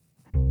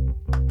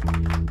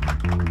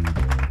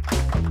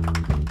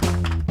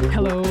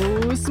Hello,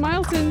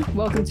 Smileton.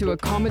 Welcome to a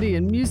comedy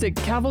and music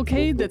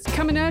cavalcade that's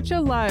coming at you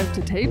live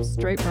to tape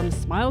straight from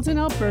Smileton,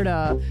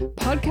 Alberta,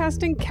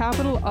 podcasting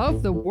capital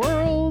of the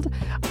world.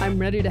 I'm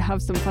ready to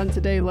have some fun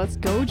today. Let's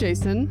go,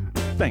 Jason.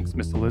 Thanks,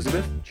 Miss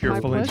Elizabeth.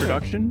 Cheerful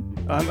introduction.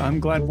 I'm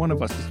glad one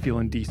of us is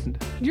feeling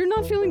decent. You're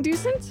not feeling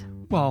decent?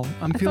 Well,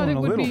 I'm feeling a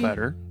little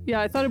better.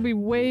 Yeah, I thought it'd be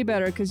way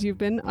better because you've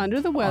been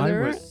under the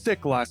weather. I was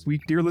sick last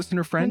week, dear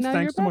listener friends.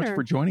 Thanks so much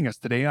for joining us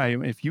today.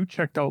 If you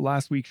checked out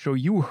last week's show,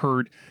 you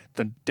heard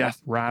the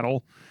death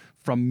rattle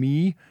from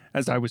me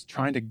as I was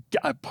trying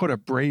to put a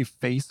brave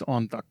face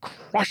on the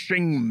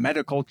crushing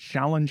medical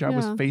challenge I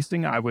was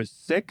facing. I was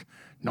sick,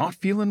 not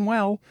feeling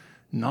well,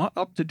 not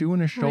up to doing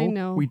a show. I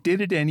know. We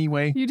did it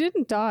anyway. You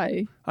didn't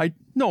die.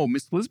 No,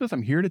 Miss Elizabeth,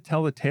 I'm here to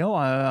tell the tale.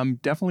 I'm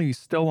definitely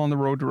still on the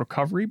road to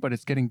recovery, but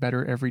it's getting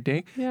better every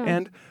day. Yeah.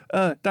 And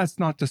that's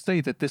not to say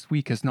that this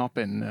week has not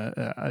been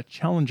a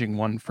challenging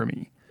one for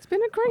me. It's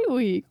been a great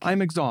week.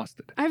 I'm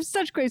exhausted. I have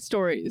such great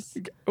stories.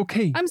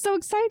 Okay. I'm so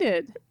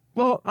excited.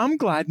 Well, I'm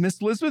glad, Miss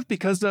Elizabeth,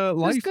 because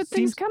life There's good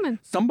things coming.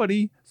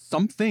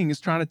 Something is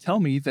trying to tell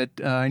me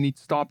that I need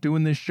to stop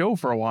doing this show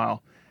for a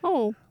while.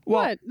 Oh,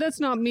 well, what? That's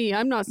not me.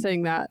 I'm not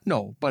saying that.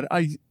 No, but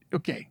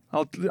okay,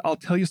 I'll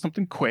tell you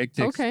something quick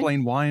to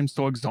explain why I'm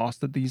so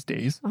exhausted these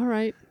days. All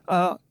right.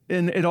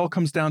 And it all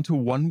comes down to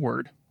one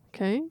word.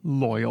 Okay.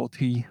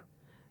 Loyalty.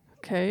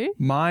 Okay.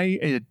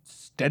 My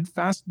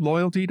steadfast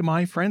loyalty to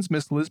my friends,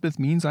 Miss Elizabeth,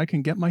 means I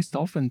can get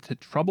myself into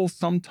trouble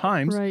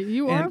sometimes. Right.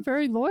 You are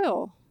very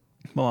loyal.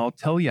 Well, I'll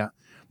tell you,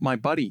 my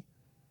buddy,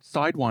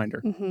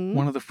 Sidewinder,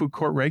 one of the food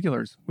court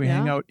regulars. We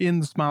hang out in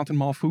the Smileton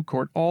Mall food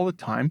court all the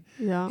time.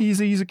 Yeah. He's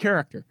a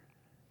character.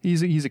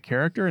 He's a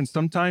character, and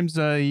sometimes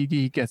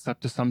he gets up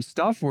to some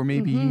stuff where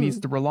maybe he needs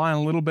to rely on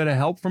a little bit of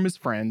help from his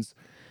friends.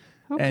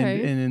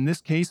 Okay. And in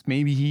this case,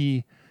 maybe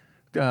he,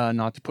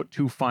 not to put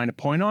too fine a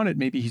point on it,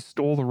 maybe he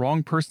stole the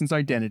wrong person's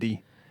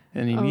identity,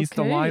 and he needs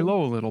to lie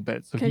low a little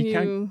bit. So Can he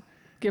can't. You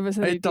give us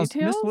any details?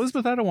 Miss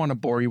Elizabeth, I don't want to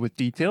bore you with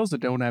details that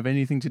don't have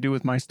anything to do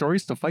with my story.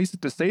 Suffice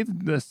it to say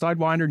that the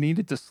Sidewinder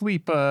needed to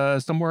sleep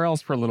somewhere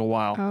else for a little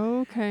while.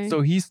 Okay. So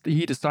he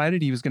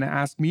decided he was going to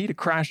ask me to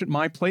crash at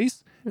my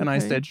place, and I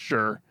said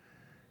sure.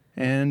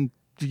 And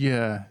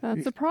yeah,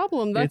 that's a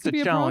problem. That could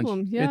be a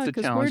problem. Yeah, it's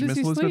a challenge. Where does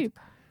he sleep?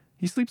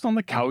 He sleeps on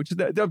the couch.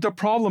 The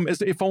problem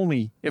is if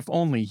only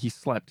he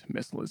slept,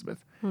 Miss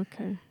Elizabeth.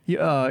 Okay.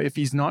 If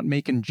he's not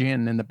making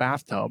gin in the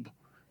bathtub.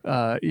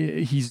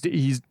 He's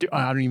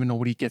I don't even know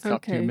what he gets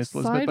up to, Miss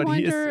Elizabeth, but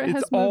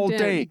it's all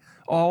day,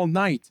 all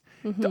night.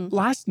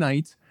 Last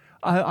night,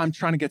 I'm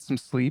trying to get some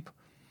sleep,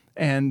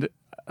 and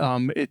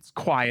it's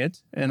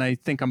quiet, and I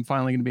think I'm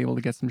finally going to be able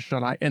to get some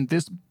shut-eye, and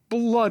this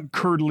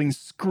blood-curdling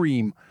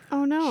scream.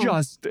 Oh,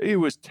 no. It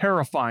was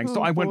terrifying.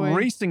 So I went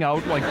racing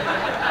out like,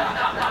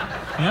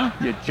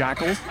 you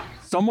jackals.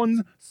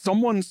 Someone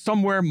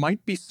somewhere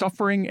might be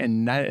suffering,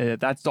 and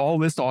that's all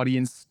this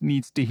audience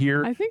needs to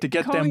hear to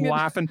get them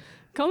laughing.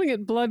 Calling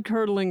it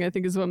blood-curdling, I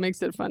think, is what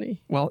makes it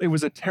funny. Well, it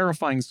was a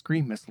terrifying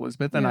scream, Miss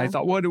Elizabeth, and I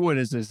thought, what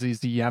is this?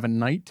 Is he having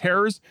night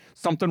terrors?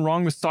 Something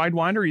wrong with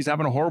Sidewinder? He's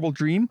having a horrible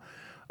dream?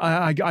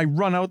 I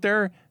run out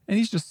there, and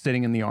he's just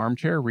sitting in the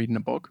armchair reading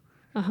a book.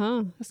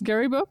 A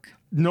scary book?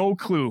 No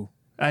clue.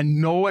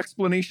 And no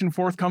explanation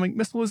forthcoming.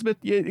 Miss Elizabeth,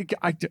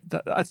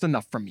 that's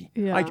enough for me.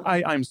 Yeah.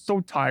 I'm so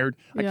tired.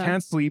 I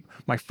can't sleep.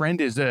 My friend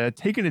is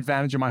taking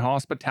advantage of my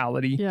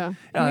hospitality. Yeah.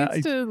 He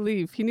needs to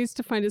leave. He needs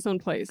to find his own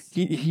place.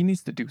 He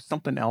needs to do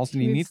something else,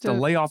 and he needs to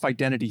lay off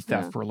identity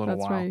theft for a little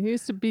while. That's right. He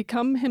needs to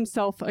become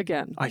himself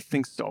again. I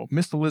think so.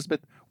 Miss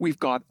Elizabeth, we've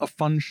got a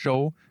fun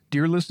show.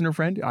 Dear listener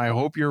friend, I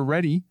hope you're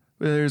ready.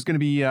 There's going to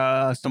be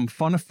some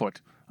fun afoot.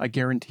 I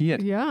guarantee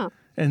it. Yeah.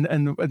 And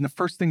the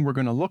first thing we're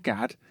going to look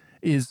at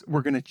is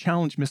we're going to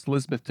challenge Miss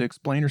Elizabeth to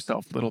explain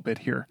herself a little bit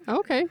here.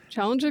 Okay.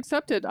 Challenge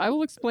accepted. I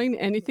will explain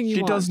anything you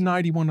want. She does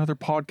 91 other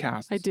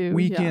podcasts. I do.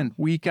 Week in,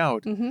 week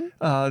out.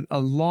 A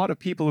lot of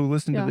people who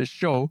listen to this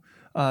show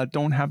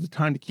don't have the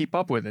time to keep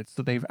up with it.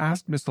 So they've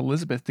asked Miss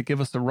Elizabeth to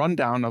give us a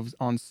rundown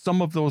on some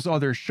of those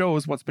other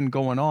shows, what's been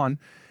going on.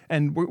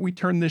 And we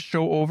turn this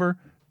show over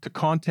to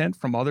content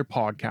from other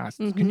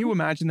podcasts. Can you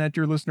imagine that,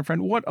 dear listener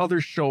friend? What other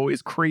show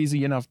is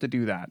crazy enough to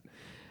do that?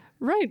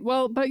 Right.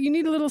 Well, but you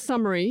need a little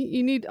summary.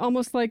 You need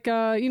almost like,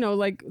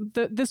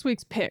 this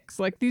week's picks.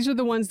 Like, these are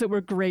the ones that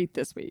were great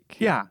this week.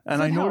 Yeah. And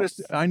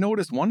so I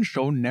noticed one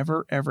show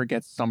never, ever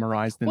gets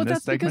summarized in this segment. Well,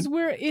 that's because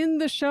we're in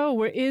the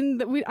show.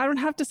 I don't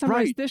have to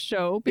summarize this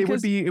show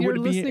because it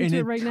would be an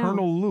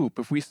eternal loop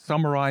if we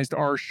summarized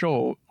our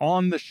show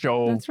on the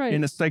show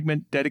in a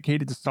segment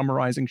dedicated to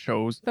summarizing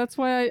shows. That's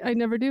why I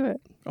never do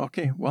it.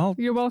 Okay. Well,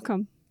 you're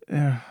welcome.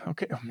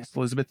 Okay. Oh,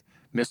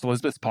 Miss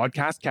Elizabeth's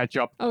podcast catch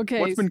up.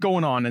 Okay. What's been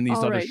going on in these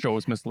other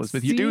shows, Miss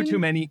Elizabeth? You do too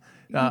many.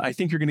 I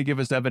think you're going to give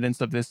us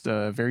evidence of this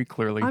very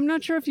clearly. I'm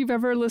not sure if you've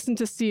ever listened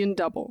to Seeing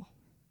Double.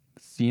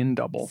 Seeing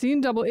Double.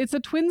 It's a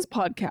twins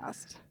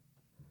podcast.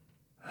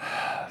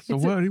 So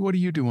what are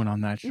you doing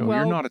on that show?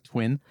 You're not a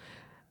twin.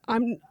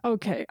 I'm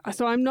okay.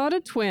 So I'm not a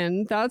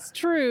twin. That's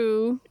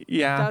true.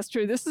 Yeah. That's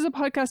true. This is a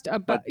podcast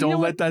about... But don't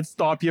let that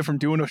stop you from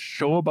doing a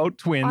show about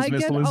twins,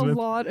 Miss Elizabeth. I get a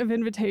lot of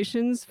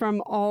invitations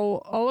from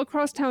all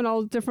across town,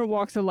 all different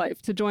walks of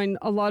life, to join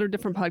a lot of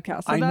different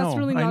podcasts. So that's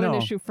really not an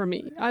issue for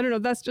me. I don't know.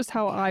 That's just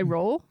how I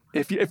roll.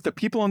 If the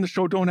people on the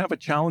show don't have a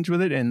challenge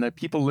with it, and the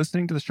people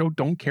listening to the show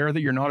don't care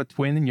that you're not a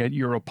twin, and yet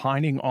you're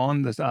opining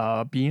on this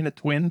being a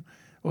twin,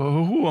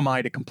 who am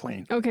I to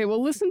complain? Okay, well,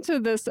 listen to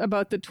this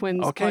about the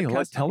twins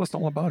podcast. Tell us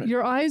all about it.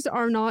 Your eyes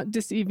are not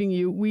deceiving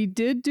you. We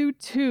did do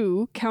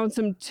two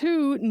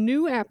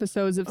new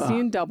episodes of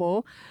Seeing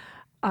Double,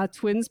 a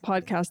twins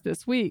podcast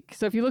this week.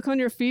 So if you look on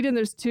your feed and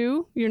there's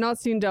two, you're not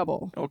seeing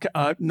double. Okay,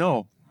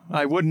 no,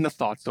 I wouldn't have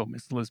thought so,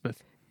 Miss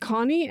Elizabeth.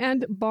 Connie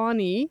and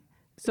Bonnie,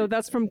 so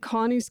that's from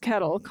Connie's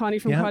Kettle. Connie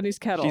from Connie's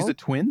Kettle. She's a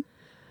twin?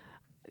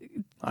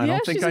 I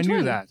don't think I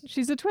knew that.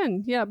 She's a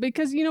twin, yeah,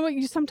 because you know what?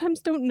 You sometimes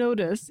don't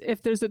notice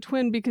if there's a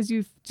twin because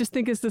you just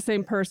think it's the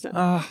same person.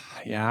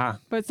 Yeah.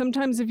 But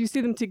sometimes if you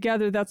see them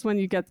together, that's when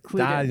you get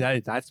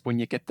clued. That's when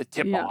you get the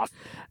tip off.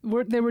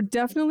 They were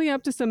definitely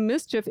up to some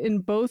mischief in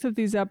both of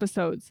these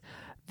episodes.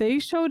 They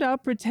showed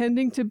up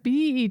pretending to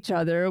be each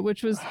other,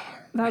 which was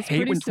that's I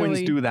hate when silly.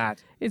 Twins do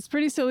that. It's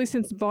pretty silly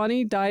since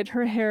Bonnie dyed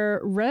her hair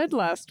red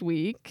last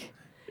week.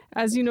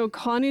 As you know,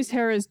 Connie's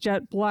hair is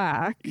jet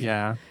black.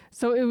 Yeah.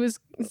 So it was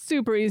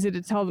super easy to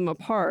tell them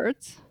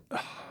apart.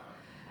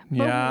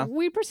 Yeah. But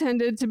we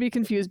pretended to be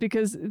confused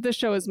because the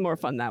show is more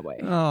fun that way.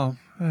 Oh,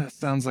 that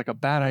sounds like a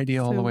bad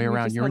idea all the way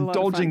around. You're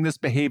indulging this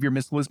behavior,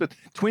 Miss Elizabeth.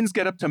 Twins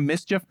get up to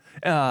mischief,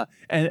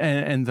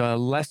 and the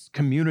less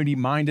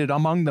community-minded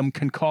among them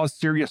can cause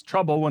serious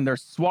trouble when they're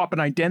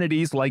swapping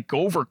identities like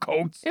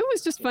overcoats. It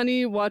was just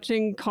funny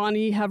watching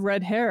Connie have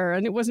red hair,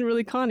 and it wasn't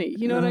really Connie.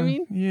 You know what I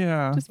mean?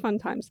 Yeah. Just fun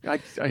times. I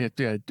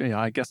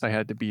guess I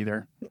had to be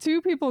there.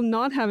 Two people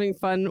not having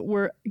fun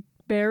were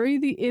Barry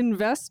the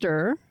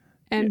Investor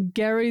and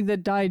Gary the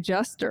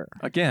Digester.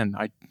 Again,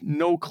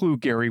 no clue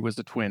Gary was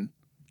a twin.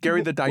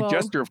 Gary the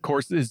Digester, of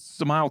course, is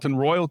Smileton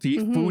royalty,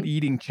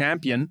 food-eating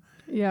champion.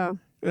 Yeah.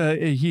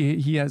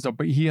 He has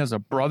a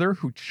brother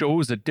who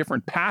chose a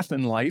different path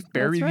in life,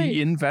 Barry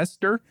the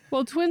Investor.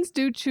 Well, twins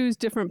do choose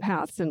different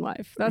paths in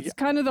life. That's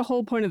kind of the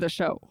whole point of the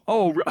show.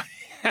 Oh,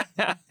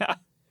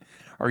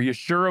 are you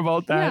sure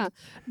about that? Yeah.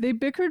 They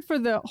bickered for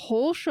the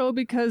whole show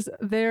because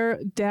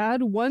their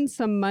dad won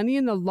some money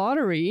in the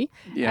lottery.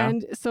 Yeah.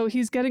 And so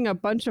he's getting a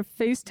bunch of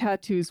face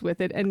tattoos with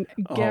it. And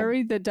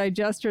Gary, the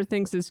Digester,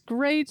 thinks it's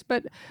great,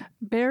 but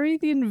Barry,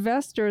 the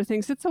Investor,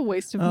 thinks it's a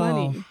waste of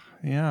money.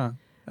 Yeah.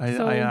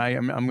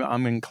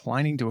 I'm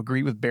inclining to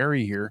agree with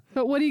Barry here.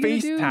 But what are you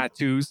going to do? Face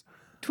tattoos.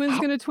 Twin's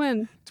going to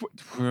twin.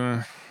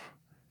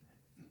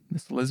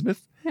 Miss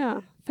Elizabeth?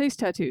 Yeah. Face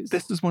tattoos.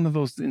 This is one of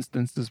those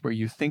instances where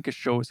you think a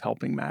show is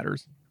helping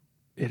matters.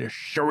 It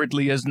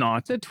assuredly is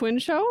not. The twin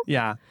show?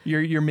 Yeah.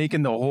 You're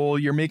making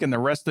the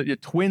rest of your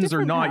twins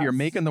different or not, paths. You're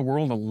making the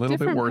world a little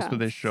bit worse with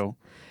this show.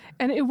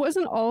 And it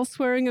wasn't all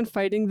swearing and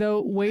fighting,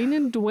 though. Wayne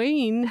and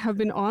Dwayne have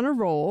been on a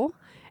roll.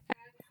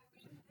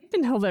 They've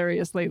been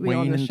hilarious lately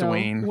on the show.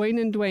 Wayne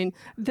and Dwayne.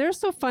 They're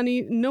so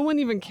funny. No one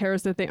even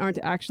cares that they aren't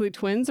actually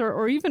twins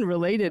or even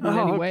related in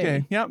any way.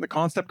 Okay. Yeah, the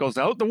concept goes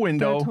out the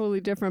window. They're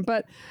totally different.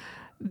 But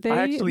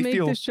they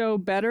make the show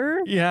better.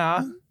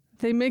 Yeah.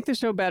 They make the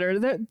show better.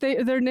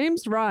 Their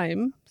names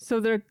rhyme, so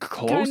they're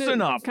close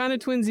enough. Kind of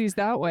twinsies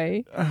that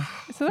way.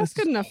 So that's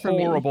good enough for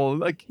me.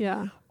 Horrible.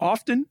 Yeah.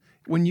 Often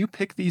when you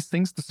pick these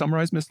things to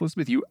summarize, Miss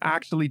Elizabeth, you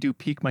actually do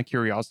pique my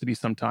curiosity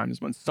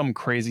sometimes when some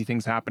crazy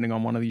thing's happening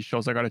on one of these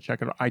shows. I got to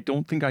check it out. I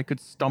don't think I could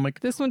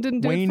stomach this one.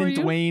 Didn't do Wayne it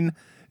for and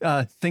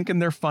Dwayne thinking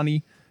they're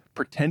funny,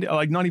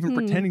 not even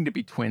pretending to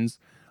be twins.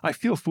 I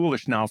feel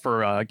foolish now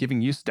for giving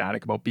you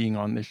static about being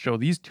on this show.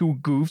 These two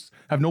goofs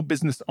have no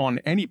business on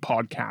any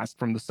podcast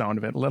from the sound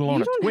of it, let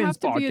alone a twins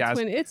podcast. You don't have to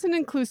be a twin. It's an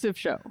inclusive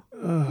show.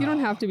 You don't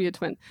have to be a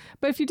twin.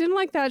 But if you didn't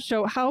like that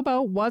show, how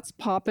about What's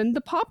Poppin', the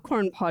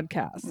Popcorn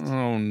podcast?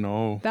 Oh,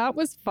 no. That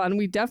was fun.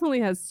 We definitely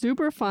had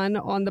super fun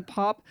on the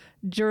pop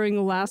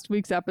during last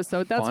week's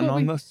episode.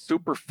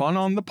 Super fun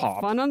on the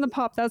pop. Fun on the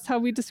pop. That's how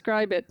we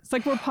describe it. It's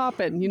like we're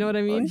popping. You know what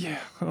I mean? Yeah.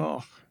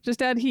 Oh.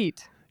 Just add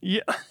heat.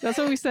 Yeah. That's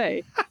what we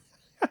say.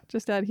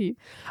 Just add heat.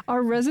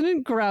 Our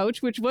resident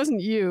grouch, which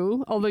wasn't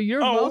you, although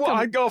you're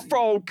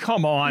welcome.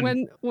 Come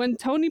on. When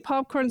Tony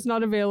Popcorn's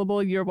not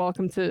available, you're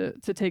welcome to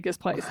take his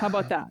place. How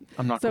about that?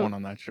 I'm not going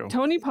on that show.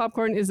 Tony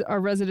Popcorn is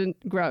our resident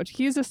grouch.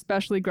 He's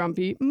especially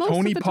grumpy most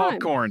of the time. Tony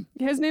Popcorn.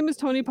 His name is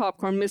Tony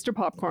Popcorn, Mr.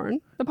 Popcorn,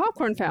 the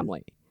Popcorn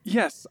family.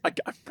 Yes,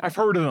 I've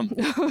heard of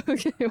them.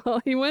 Okay,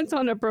 well, he went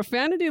on a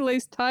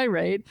profanity-laced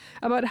tirade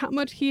about how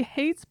much he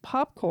hates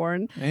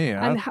popcorn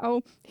and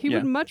how he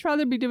would much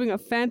rather be doing a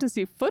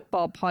fantasy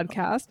football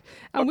podcast.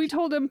 And we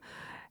told him,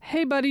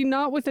 Hey, buddy,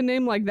 not with a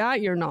name like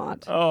that, you're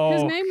not. Oh.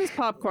 His name is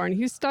Popcorn.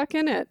 He's stuck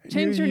in it.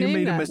 Change your name You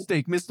made then. a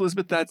mistake. Miss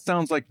Elizabeth, that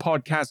sounds like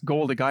podcast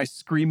gold. A guy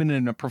screaming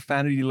in a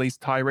profanity-laced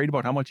tirade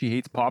about how much he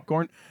hates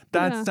popcorn.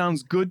 That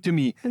sounds good to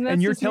me.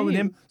 And you're telling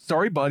him,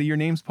 sorry, buddy, your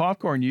name's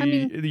Popcorn.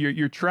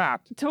 You're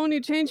trapped.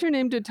 Tony, change your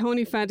name to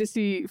Tony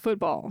Fantasy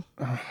Football.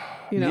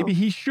 Maybe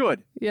he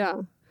should.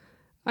 Yeah.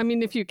 I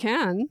mean, if you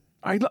can.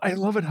 I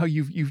love it how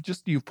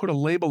you've put a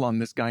label on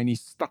this guy and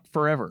he's stuck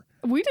forever.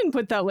 We didn't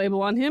put that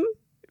label on him.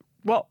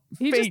 Well,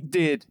 fate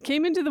did.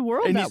 Came into the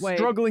world that way. And he's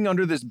struggling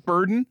under this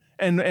burden,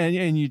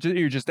 and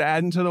you're just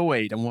adding to the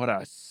weight. And what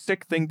a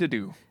sick thing to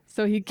do.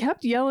 So he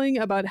kept yelling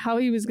about how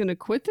he was going to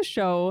quit the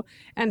show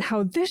and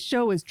how this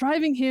show is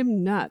driving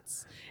him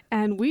nuts.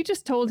 And we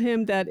just told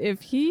him that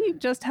if he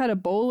just had a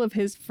bowl of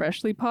his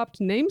freshly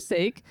popped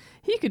namesake,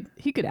 he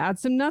could add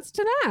some nuts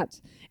to that.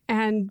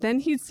 And then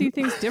he'd see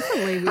things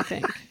differently, we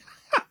think.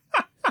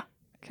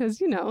 Because,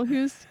 he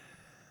was...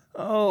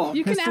 Oh,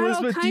 you can add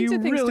all kinds do you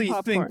of things really to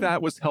popcorn. think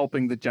that was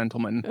helping the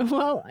gentleman?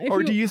 Well,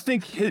 or do you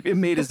think it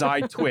made his eye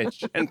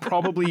twitch and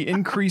probably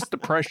increased the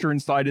pressure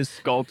inside his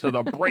skull to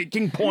the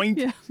breaking point?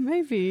 Yeah,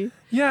 maybe.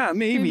 Yeah,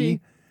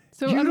 maybe.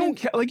 So you don't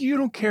care. Like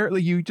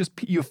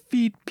you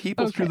feed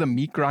people through the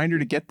meat grinder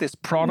to get this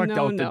product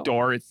out the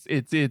door.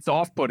 It's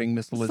off-putting,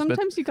 Miss Elizabeth.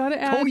 Sometimes you got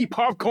to add. Tony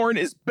Popcorn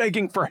is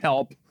begging for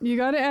help. You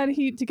got to add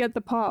heat to get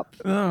the pop.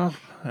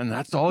 And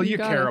that's all you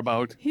care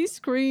about. He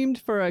screamed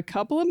for a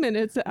couple of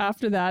minutes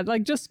after that,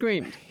 just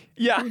screamed.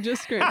 Yeah, he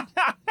just screamed.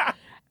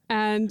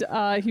 And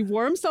he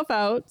wore himself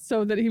out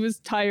so that he was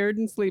tired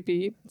and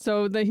sleepy.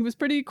 So that he was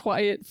pretty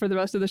quiet for the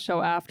rest of the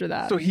show after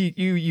that. So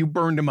you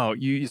burned him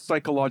out. You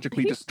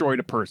psychologically destroyed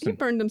a person. He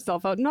burned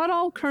himself out. Not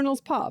all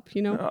kernels pop,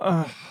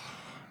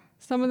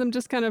 Some of them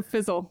just kind of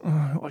fizzle.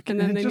 And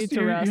then they need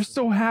to rest. You're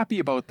so happy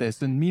about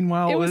this. And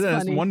meanwhile, it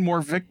is one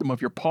more victim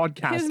of your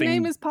podcasting. His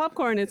name is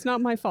Popcorn. It's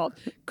not my fault.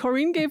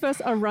 Corrine gave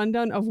us a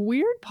rundown of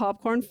weird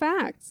popcorn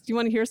facts. Do you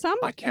want to hear some?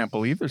 I can't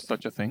believe there's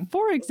such a thing.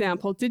 For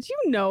example, did you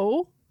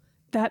know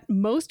that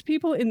most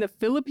people in the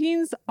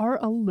Philippines are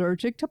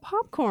allergic to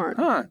popcorn?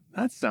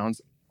 That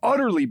sounds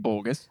utterly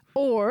bogus.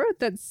 Or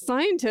that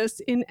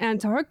scientists in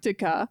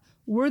Antarctica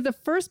were the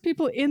first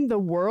people in the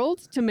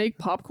world to make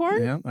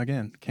popcorn? Yeah,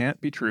 again, can't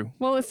be true.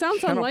 Well, it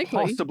sounds unlikely.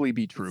 Cannot possibly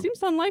be true.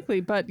 Seems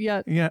unlikely, but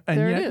yet it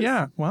is.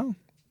 Yeah, well.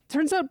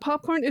 Turns out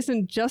popcorn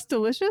isn't just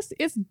delicious,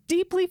 it's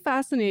deeply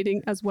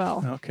fascinating as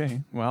well.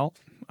 Okay, well,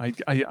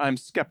 I'm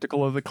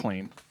skeptical of the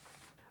claim.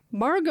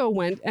 Margot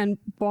went and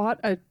bought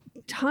a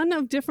ton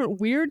of different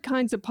weird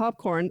kinds of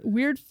popcorn,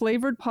 weird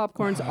flavored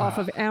popcorns off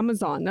of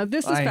Amazon. Now,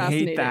 this is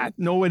fascinating. I hate that.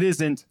 No, it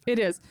isn't. It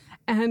is.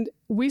 And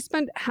we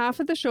spent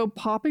half of the show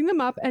popping them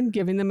up and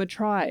giving them a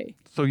try.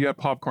 So you had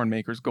popcorn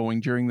makers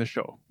going during the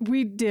show?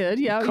 We did,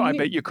 yeah. I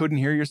bet you couldn't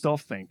hear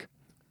yourself think.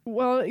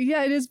 Well,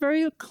 yeah, it is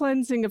very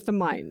cleansing of the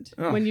mind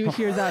when you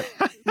hear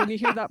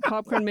that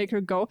popcorn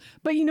maker go.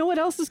 But you know what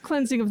else is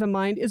cleansing of the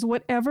mind is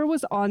whatever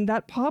was on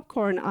that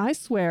popcorn. I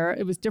swear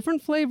it was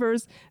different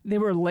flavors. They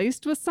were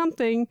laced with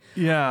something.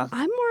 Yeah.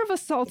 I'm more of a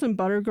salt and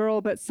butter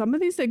girl, but some of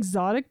these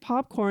exotic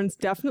popcorns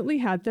definitely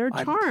had their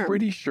charm. I'm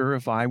pretty sure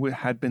if I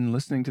had been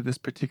listening to this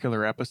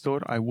particular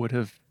episode, I would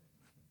have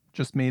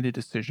just made a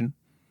decision.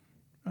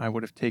 I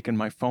would have taken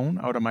my phone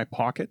out of my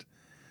pocket,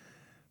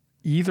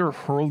 either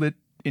hurled it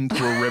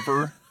into a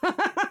river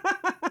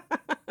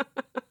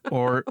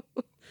or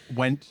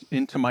went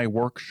into my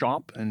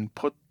workshop and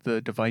put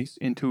the device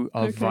into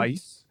a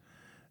vise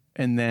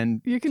and then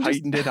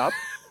tightened it up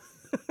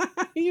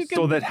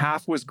so that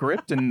half was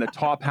gripped and the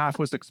top half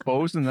was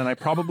exposed. And then I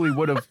probably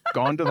would have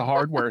gone to the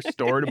hardware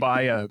store to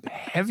buy a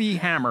heavy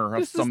hammer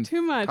of some kind. This is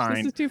too much.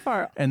 This is too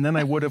far. And then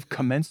I would have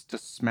commenced to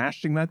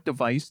smashing that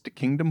device to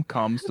Kingdom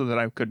Come so that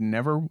I could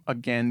never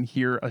again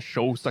hear a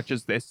show such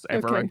as this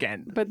ever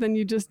again. But then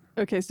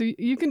so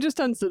you can just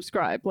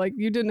unsubscribe. Like,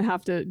 you didn't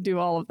have to do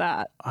all of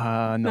that.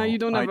 No. Now you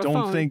don't have a phone. I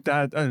don't think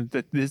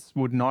that this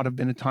would not have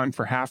been a time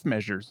for half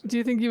measures. Do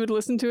you think you would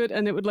listen to it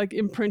and it would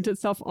imprint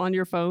itself on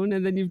your phone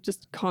and then you've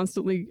just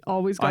constantly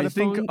always got a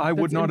phone? I think I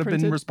would not have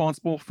been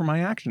responsible for my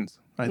actions.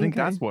 I think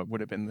that's what would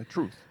have been the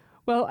truth.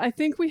 Well, I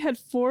think we had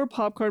 4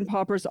 popcorn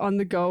poppers on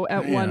the go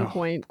at one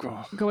point,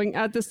 going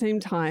at the same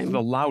time.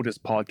 The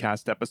loudest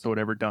podcast episode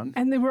ever done.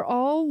 And they were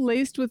all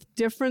laced with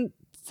different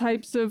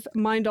types of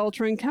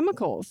mind-altering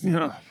chemicals.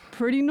 Yeah.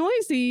 Pretty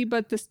noisy,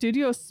 but the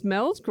studio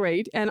smelled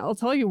great. And I'll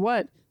tell you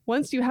what,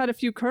 once you had a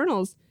few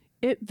kernels,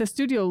 the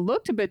studio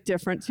looked a bit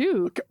different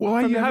too. Well,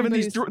 are you having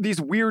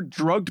these weird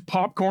drugged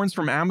popcorns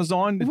from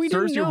Amazon? It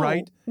serves you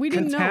right. We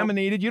didn't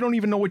contaminated. know. You don't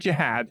even know what you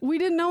had. We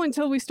didn't know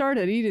until we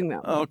started eating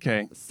them.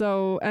 Okay.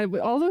 So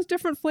with all those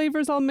different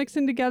flavors all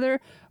mixing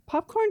together,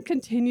 popcorn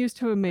continues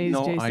to amaze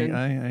Jason.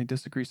 I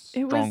disagree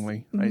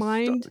strongly.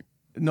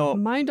 No.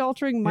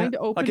 Mind-altering,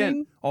 mind-opening.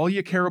 Again, all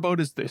you care about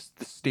is the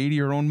state of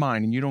your own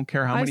mind, and you don't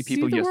care how many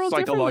people you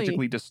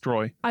psychologically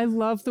destroy. I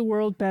love the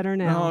world better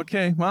now. Oh,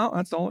 okay, well,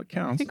 that's all that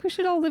counts. I think we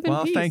should all live in peace.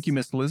 Well, thank you,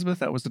 Miss Elizabeth.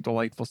 That was a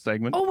delightful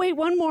segment. Oh, wait,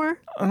 one more.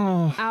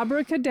 Oh.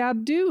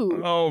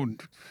 Abracadabdoo. Oh.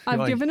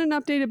 I've given an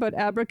update about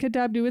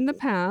Abracadabdoo in the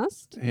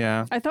past.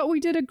 Yeah. I thought we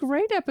did a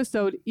great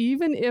episode,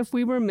 even if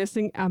we were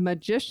missing a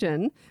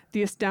magician,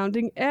 the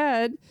Astounding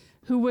Ed,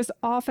 who was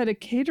off at a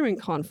catering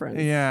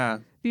conference. Yeah.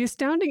 The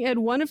Astounding Ed,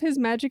 one of his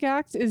magic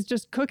acts is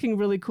just cooking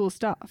really cool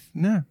stuff.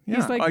 Yeah.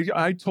 He's like,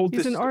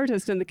 he's an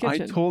artist in the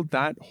kitchen. I told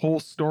that whole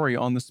story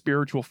on the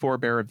spiritual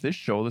forebear of this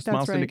show, the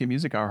Smile Syndicate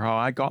Music Hour, how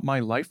I got my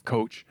life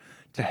coach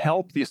to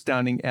help the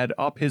Astounding Ed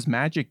up his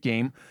magic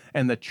game.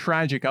 And the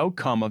tragic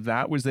outcome of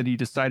that was that he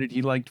decided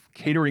he liked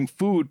catering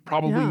food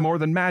probably more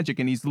than magic.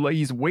 And he's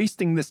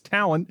wasting this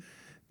talent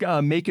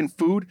making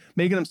food,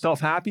 making himself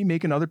happy,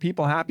 making other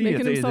people happy.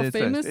 Making himself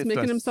famous,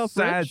 making himself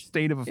rich. It's a sad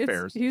state of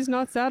affairs. He's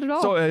not sad at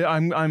all. So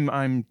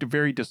I'm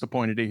very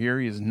disappointed to hear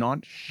he is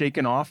not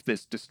shaken off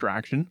this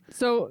distraction.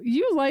 So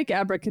you like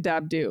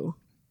Abracadabdoo.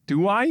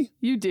 Do I?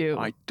 You do.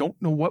 I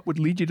don't know what would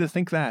lead you to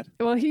think that.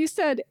 Well, he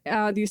said,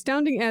 the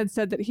Astounding Ed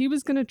said that he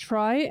was going to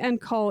try and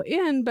call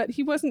in, but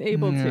he wasn't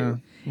able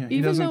to. Yeah,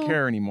 he doesn't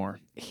care anymore.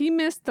 He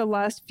missed the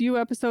last few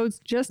episodes.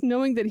 Just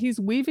knowing that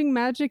he's weaving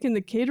magic in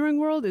the catering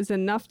world is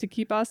enough to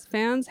keep us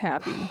fans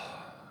happy.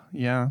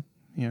 Yeah.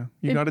 You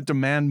got to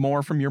demand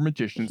more from your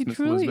magicians, Miss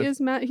Elizabeth. He truly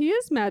is. He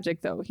is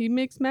magic, though. He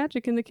makes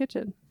magic in the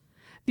kitchen.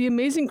 The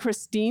amazing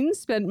Christine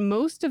spent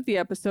most of the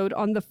episode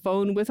on the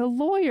phone with a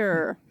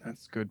lawyer.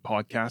 That's good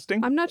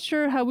podcasting. I'm not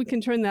sure how we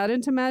can turn that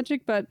into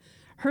magic, but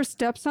her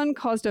stepson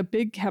caused a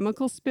big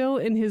chemical spill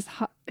in his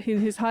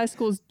high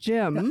school's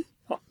gym.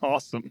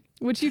 Awesome.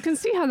 Which you can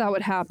see how that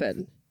would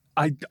happen.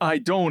 I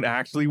don't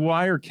actually.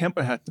 Why or Kemp?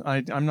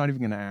 I'm not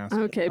even going to ask.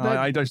 Okay, but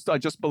I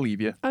just believe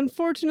you.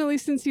 Unfortunately,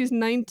 since he's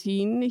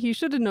 19, he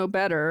should have known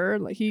better.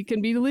 He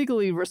can be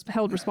legally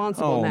held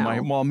responsible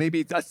now. Well,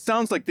 maybe that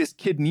sounds like this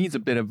kid needs a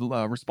bit of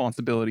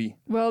responsibility.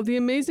 Well, the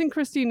amazing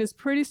Christine is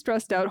pretty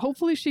stressed out.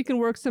 Hopefully, she can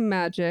work some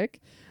magic.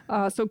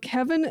 So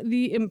Kevin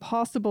the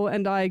Impossible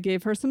and I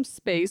gave her some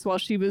space while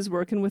she was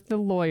working with the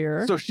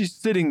lawyer. So she's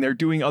sitting there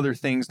doing other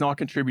things, not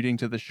contributing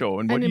to the show.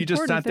 And when you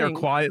just sat there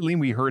quietly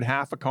and we heard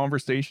half a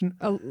conversation?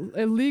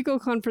 A legal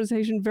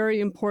conversation,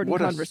 very important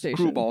conversation. What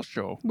a screwball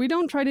show. We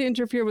don't try to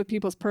interfere with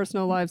people's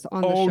personal lives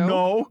on the show. Oh,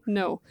 no?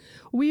 No.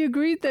 We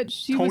agreed that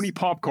Tony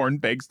Popcorn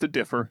begs to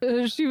differ.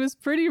 She was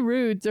pretty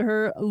rude to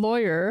her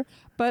lawyer,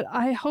 but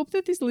I hope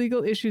that these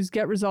legal issues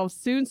get resolved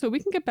soon so we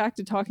can get back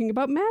to talking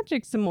about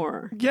magic some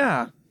more.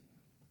 Yeah.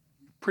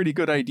 Pretty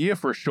good idea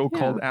for a show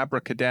called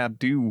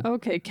Abracadabdoo.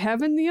 Okay,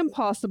 Kevin the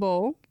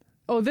Impossible.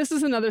 Oh, this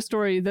is another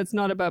story that's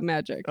not about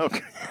magic. Okay.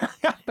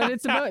 But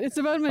it's about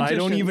magicians. I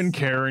don't even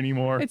care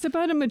anymore. It's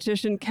about a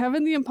magician,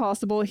 Kevin the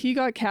Impossible. He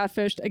got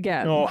catfished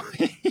again. Oh.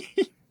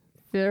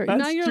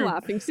 Now you're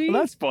laughing. See?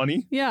 Well, that's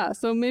funny. Yeah,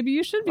 so maybe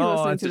you should be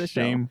listening to the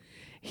show. Shame.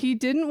 He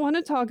didn't want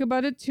to talk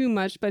about it too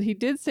much, but he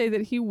did say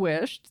that he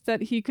wished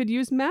that he could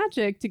use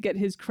magic to get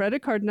his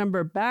credit card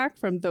number back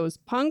from those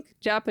punk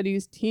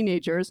Japanese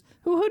teenagers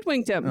who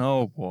hoodwinked him.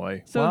 Oh,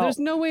 boy. So there's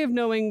no way of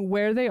knowing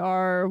where they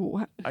are,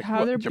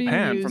 how they're being used.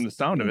 Japan, from the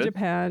sound of it.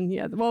 Japan,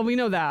 yeah. Well, we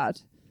know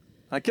that.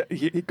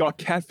 He got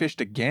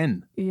catfished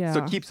again. Yeah.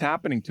 So it keeps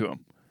happening to him.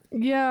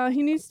 Yeah,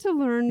 he needs to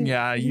learn.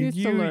 Yeah, you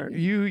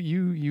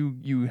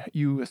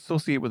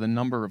associate with a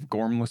number of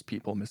gormless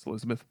people, Miss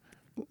Elizabeth.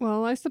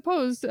 Well, I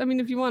suppose. I mean,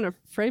 if you want to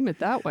frame it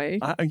that way.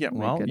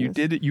 You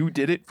did it. You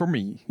did it for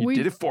me. You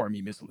did it for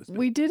me, Miss Elizabeth.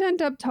 We did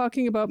end up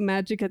talking about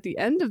magic at the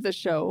end of the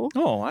show.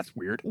 Oh, that's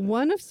weird.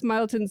 One of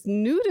Smileton's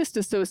nudist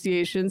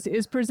associations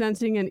is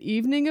presenting an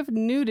evening of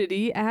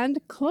nudity and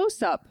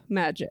close-up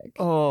magic.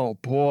 Oh,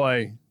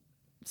 boy.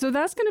 So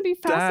that's going to be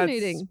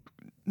fascinating.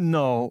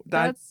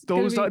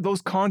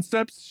 Those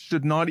concepts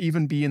should not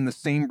even be in the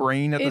same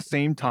brain at the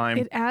same time.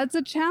 It adds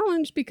a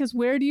challenge because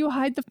where do you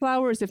hide the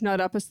flowers if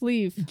not up a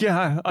sleeve?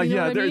 Yeah,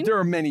 there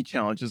are many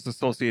challenges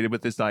associated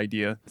with this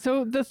idea.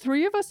 So the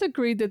three of us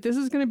agreed that this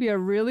is going to be a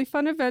really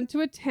fun event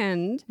to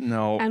attend.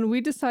 No. And we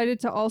decided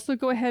to also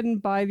go ahead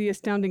and buy the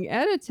Astounding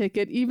Ed a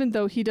ticket, even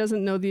though he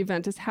doesn't know the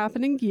event is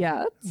happening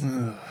yet.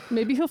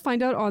 Maybe he'll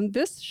find out on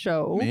this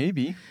show.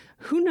 Maybe.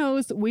 Who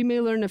knows, we may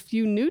learn a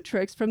few new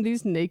tricks from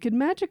these naked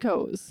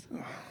magicos.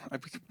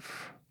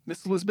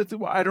 Miss Elizabeth,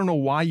 I don't know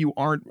why you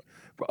aren't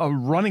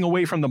running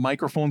away from the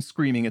microphone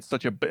screaming. It's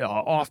such a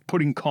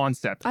off-putting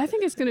concept. I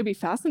think it's going to be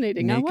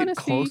fascinating. Naked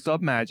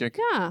close-up magic.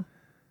 Yeah.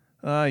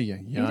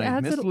 It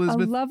adds Miss a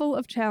level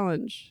of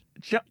challenge.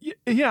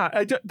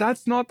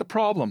 That's not the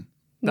problem.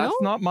 That's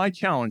not my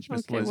challenge,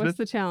 Miss Elizabeth. What's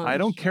the challenge? I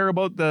don't care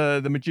about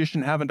the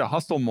magician having to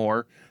hustle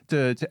more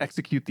to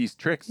execute these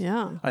tricks.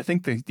 Yeah. I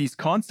think these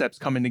concepts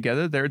coming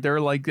together, they're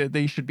like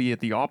they should be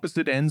at the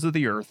opposite ends of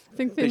the earth. I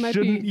think they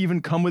shouldn't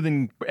even come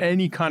within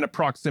any kind of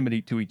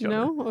proximity to each other.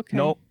 No? Okay.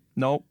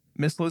 No.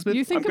 Miss Elizabeth,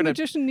 you think a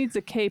magician needs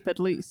a cape at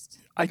least?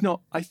 I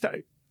know.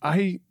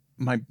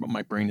 My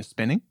brain is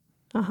spinning.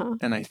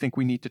 And I think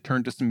we need to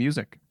turn to some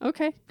music.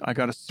 Okay. I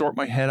got to sort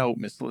my head out,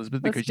 Miss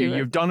Elizabeth, because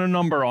you've done a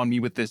number on me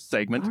with this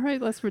segment. All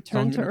right, let's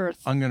return to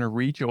earth. I'm going to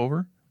reach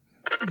over.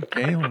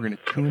 Okay, we're going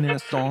to tune in a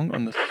song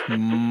on the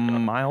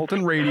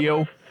Smileton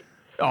radio.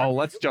 Oh,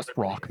 let's just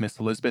rock, Miss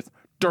Elizabeth.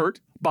 Dirt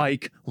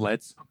Bike,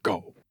 let's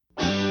go.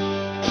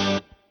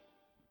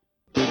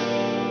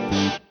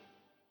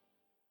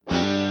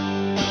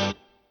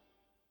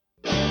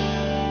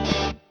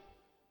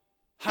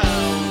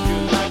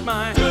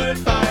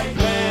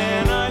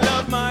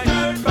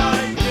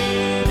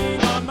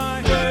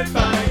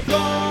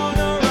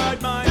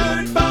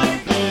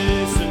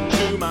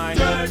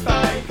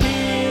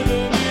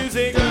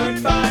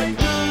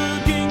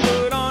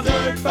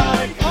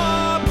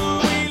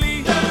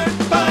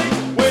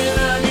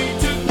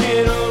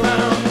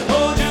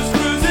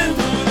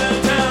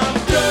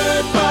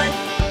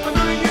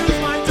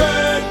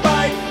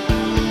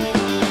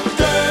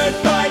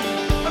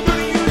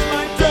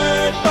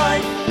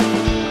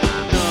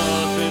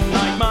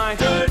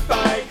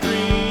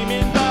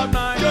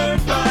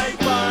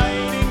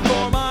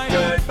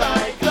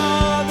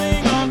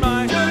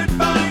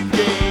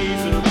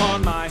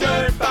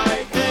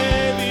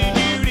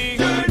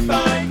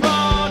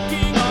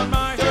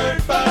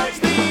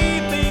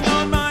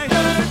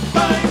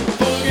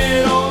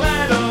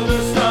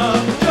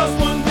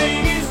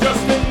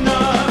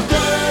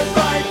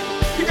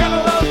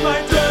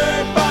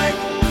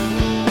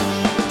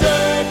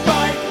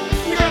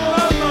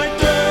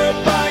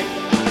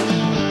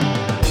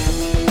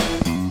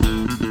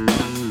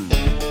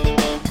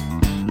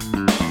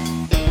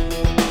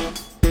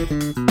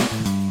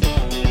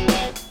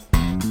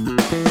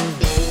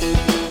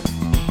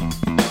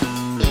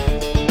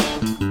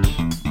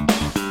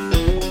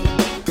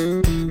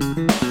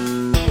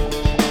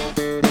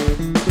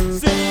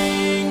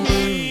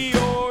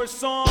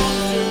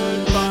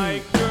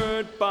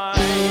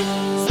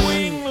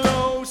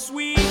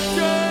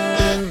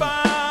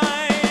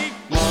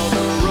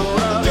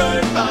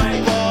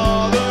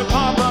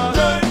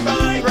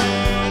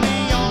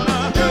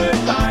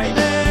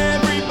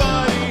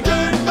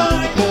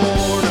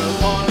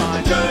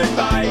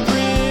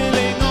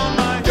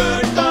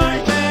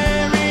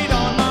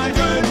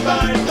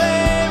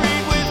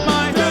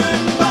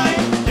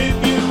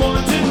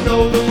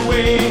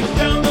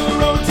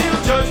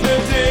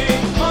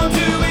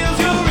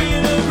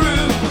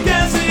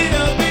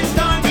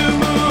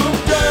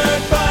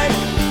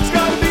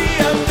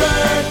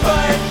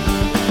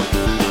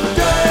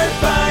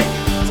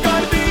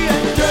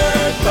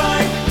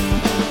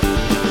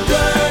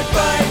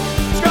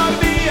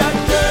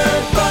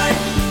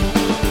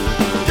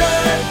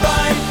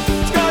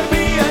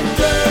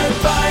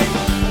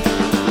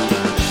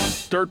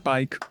 Dirt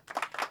Bike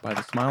by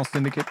the Smile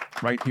Syndicate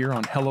right here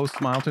on Hello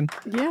Smileton.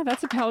 Yeah,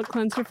 that's a palate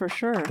cleanser for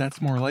sure.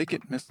 That's more like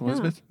it, Miss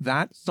Elizabeth. Yeah.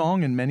 That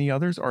song and many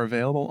others are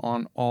available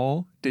on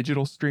all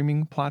digital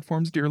streaming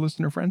platforms, dear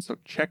listener friends. So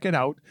check it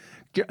out.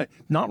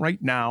 Not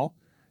right now.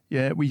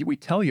 Yeah, we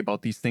tell you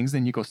about these things,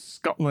 then you go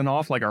scuttling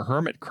off like a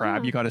hermit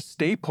crab. You got to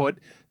stay put,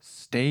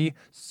 stay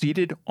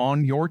seated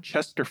on your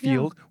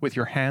Chesterfield with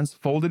your hands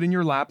folded in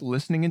your lap,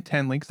 listening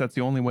intently, because that's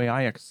the only way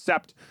I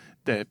accept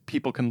that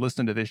people can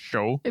listen to this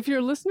show. If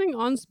you're listening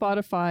on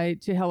Spotify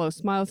to Hello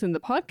Smileton, the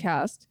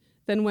podcast,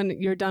 then when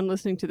you're done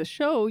listening to the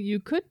show,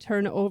 you could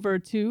turn over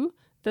to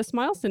the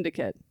Smile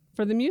Syndicate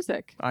for the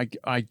music.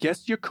 I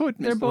guess you could,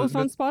 Miss They're both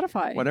Elizabeth. on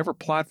Spotify. Whatever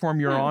platform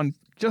you're on,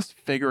 just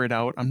figure it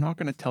out. I'm not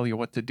going to tell you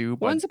what to do.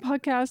 But one's a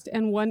podcast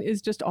and one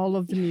is just all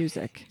of the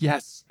music.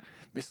 Yes.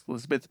 Miss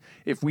Elizabeth,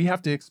 if we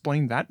have to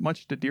explain that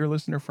much to dear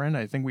listener friend,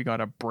 I think we got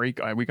to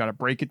break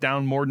it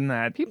down more than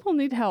that. People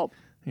need help.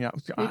 Yeah,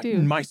 they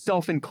do.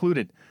 Myself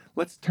included.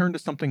 Let's turn to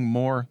something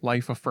more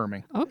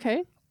life-affirming.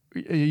 Okay.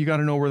 You got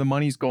to know where the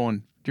money's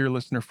going, dear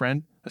listener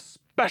friend,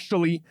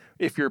 especially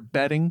if you're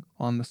betting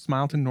on the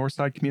Smileton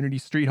Northside Community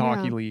Street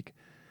Hockey League.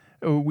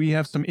 We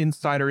have some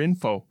insider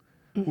info.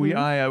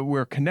 Mm-hmm.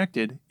 We're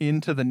connected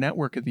into the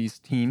network of these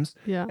teams,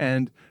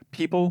 and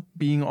people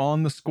being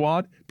on the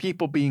squad,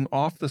 people being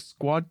off the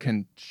squad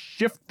can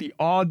shift the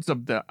odds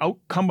of the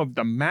outcome of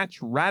the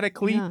match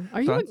radically. Yeah.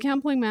 Are you a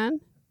gambling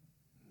man?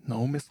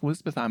 No, Miss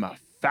Elizabeth, I'm a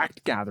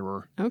fact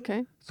gatherer.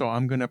 Okay. So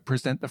I'm going to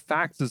present the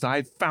facts as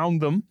I've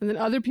found them. And then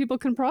other people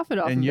can profit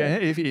off of it. And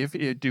if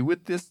you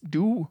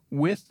do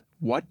with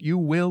what you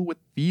will with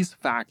these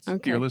facts,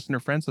 dear listener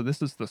friends. So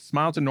this is the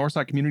Smileton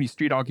Northside Community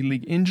Street Hockey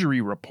League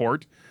injury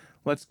report.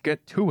 Let's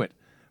get to it.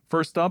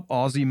 First up,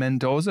 Ozzy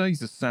Mendoza.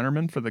 He's a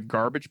centerman for the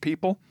Garbage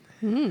People.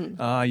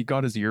 He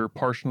got his ear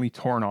partially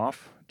torn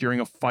off during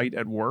a fight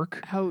at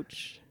work.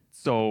 Ouch.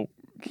 So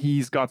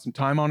he's got some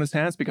time on his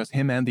hands because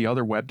him and the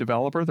other web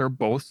developer, they're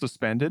both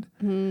suspended.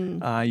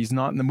 He's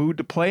not in the mood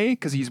to play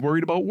because he's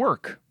worried about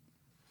work.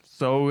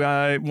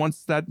 So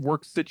once that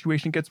work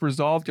situation gets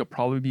resolved, he'll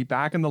probably be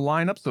back in the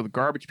lineup. So the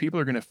Garbage People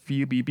are going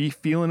to be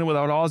feeling it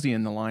without Ozzy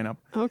in the lineup.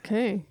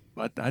 Okay.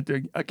 But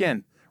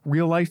again,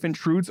 real life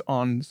intrudes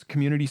on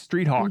community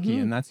street hockey,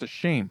 and that's a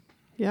shame.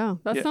 Yeah,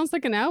 that sounds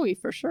like an owie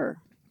for sure.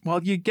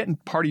 Well, you getting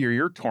part of your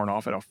ear torn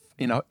off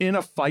in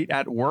a fight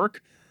at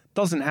work,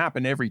 Doesn't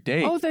happen every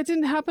day. Oh, that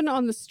didn't happen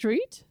on the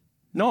street?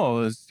 No,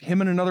 it was him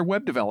and another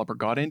web developer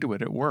got into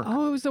it at work.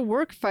 Oh, it was a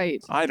work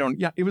fight.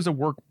 It was a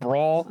work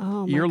brawl.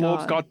 Oh, my Earlobes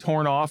God. got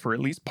torn off, or at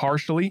least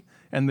partially,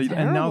 and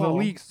now the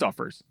league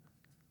suffers.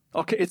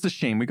 Okay, it's a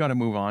shame. We got to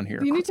move on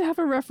here. You need to have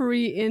a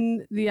referee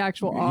in the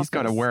actual office. He's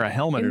got to wear a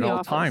helmet at all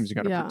office. times. You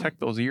got to protect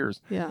those ears.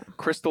 Yeah.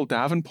 Crystal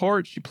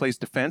Davenport, she plays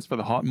defense for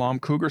the Hot Mom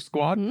Cougar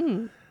squad.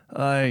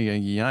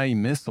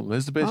 Miss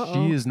Elizabeth,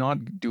 she is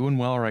not doing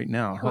well right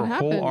now. Her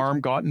whole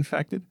arm got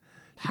infected.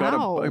 She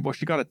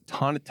got a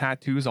ton of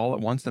tattoos all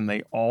at once, and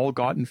they all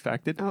got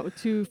infected. Oh,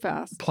 too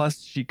fast.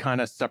 Plus, she kind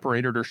of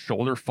separated her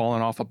shoulder,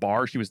 falling off a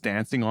bar she was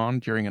dancing on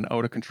during an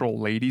out-of-control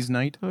ladies'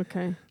 night.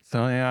 Okay.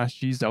 So, yeah,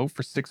 she's out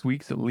for 6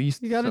 weeks at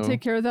least. You got to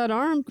take care of that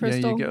arm,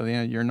 Crystal.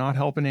 You're not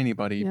helping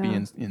anybody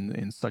being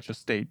in such a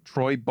state.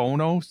 Troy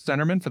Bono,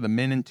 centerman for the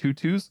men in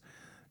tutus.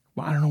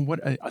 Well, I don't know what,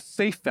 a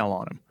safe fell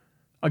on him.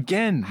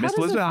 Again, Miss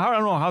Elizabeth, I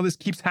don't know how this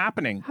keeps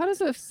happening. How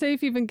does a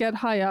safe even get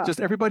high up?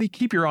 Just everybody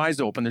keep your eyes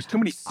open. There's too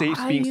many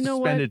safes being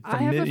suspended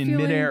in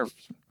midair.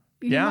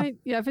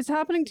 If it's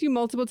happening to you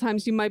multiple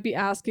times, you might be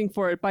asking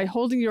for it by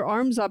holding your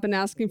arms up and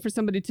asking for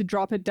somebody to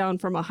drop it down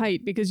from a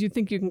height because you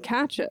think you can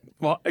catch it.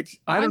 Well,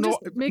 I don't know.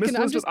 Miss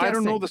Elizabeth, I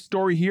don't know the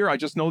story here. I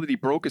just know that he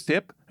broke his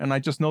hip, and I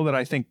just know that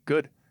I think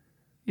good.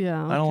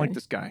 Yeah. I don't like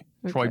this guy.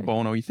 Troy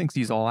Bono, he thinks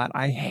he's all that.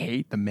 I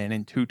hate the men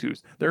in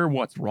tutus. They're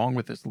what's wrong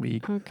with this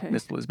league,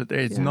 Miss Elizabeth.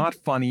 It's not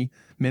funny.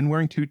 Men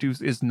wearing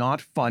tutus is not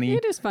funny.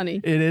 It is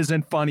funny. It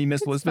isn't funny,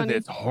 Miss Elizabeth. Funny.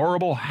 It's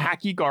horrible,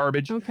 hacky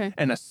garbage. Okay.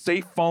 And a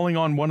safe falling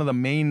on one of the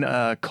main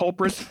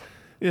culprits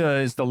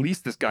is the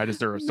least this guy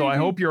deserves. So I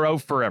hope you're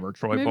out forever,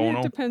 Troy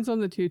Bono. It depends on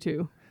the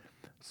tutu.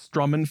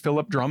 Strumman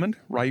Philip Drummond,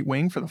 right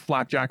wing for the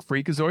Flapjack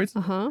Freakazoids.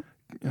 Uh-huh.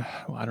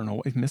 Well, I don't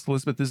know. Miss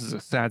Elizabeth, this is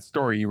a sad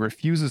story. He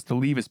refuses to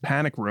leave his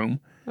panic room.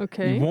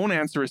 Okay. He won't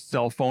answer his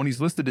cell phone.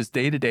 He's listed as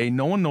day-to-day.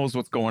 No one knows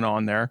what's going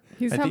on there.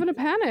 He's having a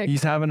panic.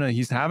 He's having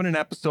an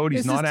episode.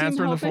 He's not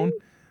answering the phone.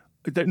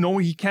 No,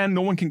 he can.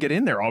 No one can get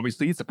in there.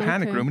 Obviously, it's a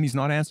panic room, and he's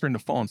not answering the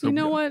phone. So you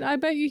know what? I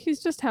bet you he's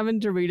just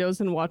having Doritos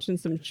and watching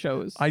some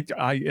shows.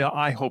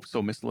 I hope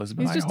so, Miss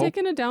Elizabeth. He's just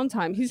taking a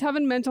downtime. He's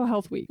having mental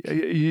health week.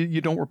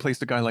 You don't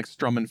replace a guy like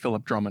Strumman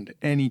Philip Drummond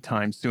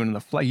anytime soon in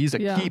the He's a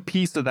key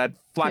piece of that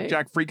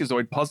Flapjack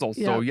Freakazoid puzzle.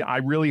 So I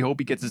really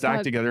hope he gets his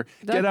act together.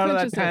 Get out of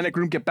that panic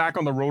room. Get back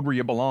on the road where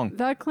you belong.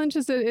 That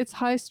clinches it. It's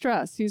high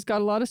stress. He's got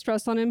a lot of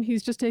stress on him.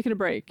 He's just taking a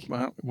break.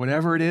 Well,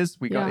 whatever it is,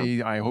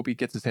 I hope he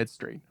gets his head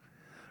straight.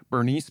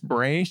 Bernice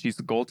Bray, she's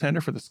the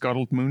goaltender for the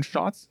Scuttled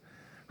Moonshots.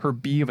 Her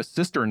bee of a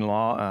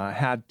sister-in-law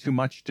had too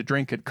much to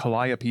drink at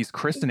Calliope's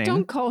christening.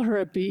 Don't call her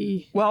a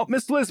bee. Well,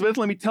 Miss Elizabeth,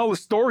 let me tell the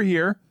story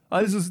here.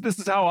 This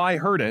is how I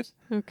heard it.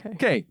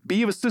 Okay.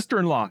 Bee of a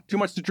sister-in-law, too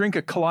much to drink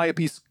at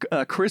Calliope's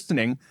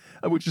christening,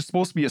 which is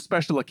supposed to be a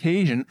special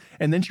occasion,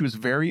 and then she was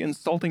very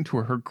insulting to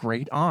her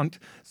great aunt.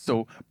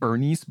 So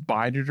Bernice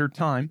bided her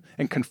time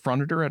and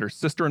confronted her at her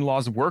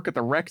sister-in-law's work at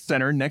the rec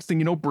center. Next thing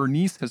you know,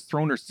 Bernice has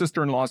thrown her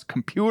sister-in-law's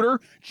computer,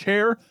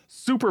 chair,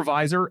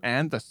 supervisor,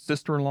 and the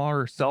sister-in-law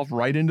herself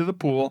right into the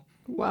pool.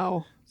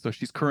 Wow. So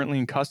she's currently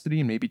in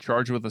custody and may be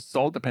charged with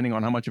assault, depending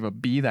on how much of a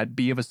bee that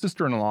bee of a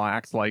sister-in-law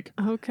acts like.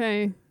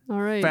 Okay. All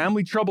right.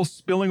 Family trouble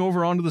spilling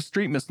over onto the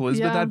street, Miss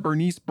Elizabeth. That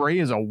Bernice Bray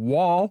is a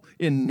wall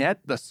in net.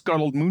 The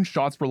Scuttled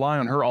Moonshots rely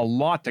on her a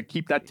lot to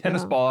keep that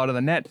tennis ball out of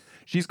the net.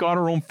 She's got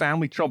her own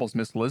family troubles,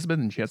 Miss Elizabeth,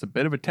 and she has a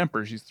bit of a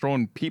temper. She's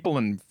throwing people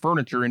and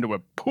furniture into a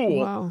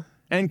pool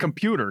and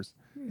computers.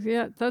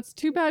 Yeah, that's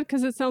too bad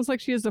because it sounds like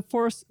she is a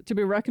force to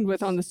be reckoned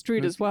with on the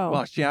street as well.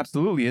 Well, she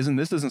absolutely is. And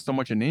this isn't so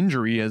much an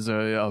injury as a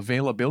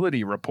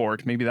availability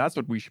report. Maybe that's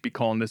what we should be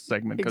calling this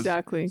segment.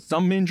 Exactly.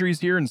 Some injuries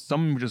here and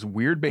some just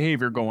weird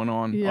behavior going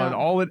on. Yeah.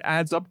 All it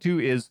adds up to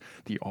is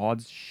the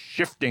odds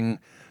shifting.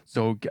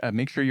 So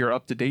make sure you're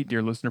up to date,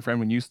 dear listener friend,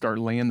 when you start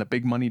laying the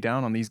big money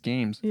down on these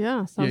games.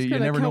 Yeah, sounds good. You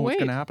never know what's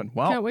going to happen.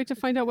 Well, can't wait to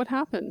find out what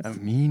happens.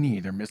 Me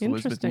neither, Miss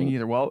Elizabeth. Me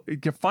neither. Well,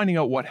 finding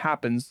out what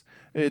happens,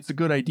 it's a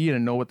good idea to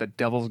know what the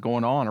devil's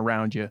going on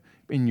around you,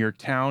 in your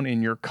town,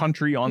 in your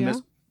country, on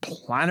this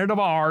planet of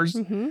ours.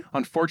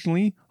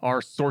 Unfortunately,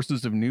 our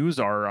sources of news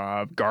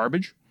are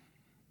garbage.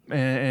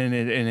 And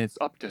it's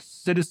up to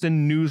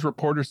citizen news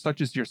reporters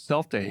such as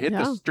yourself to hit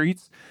the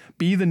streets,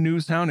 be the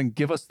news hound, and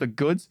give us the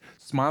goods.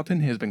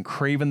 Smileton has been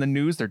craving the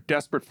news. They're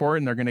desperate for it,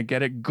 and they're going to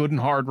get it good and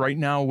hard right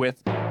now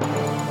with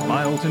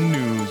Smileton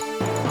News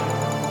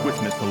with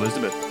Miss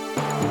Elizabeth.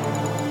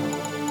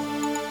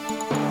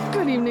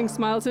 Good evening,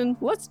 Smileton.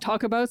 Let's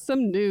talk about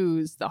some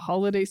news. The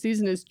holiday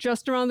season is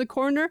just around the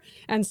corner,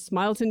 and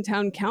Smileton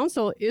Town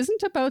Council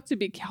isn't about to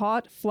be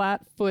caught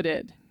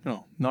flat-footed.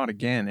 No, not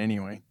again,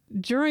 anyway.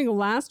 During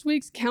last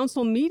week's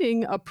council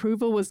meeting,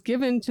 approval was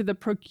given to the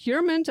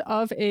procurement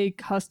of a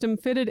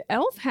custom-fitted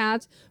elf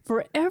hat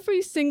for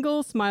every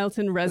single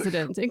Smileton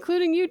resident,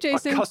 including you,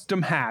 Jason. A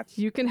custom hat.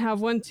 You can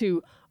have one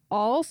too.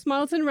 All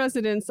Smileton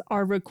residents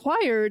are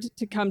required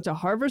to come to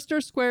Harvester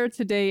Square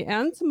today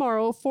and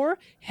tomorrow for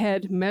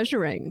head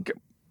measuring.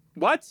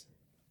 What?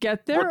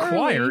 Get there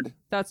required? Early.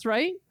 That's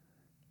right.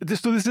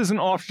 So this isn't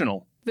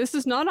optional. This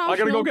is not optional. I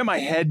got to go get my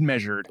head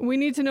measured. We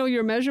need to know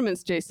your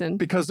measurements, Jason.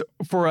 Because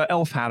for an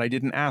elf hat, I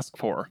didn't ask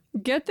for.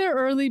 Get there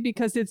early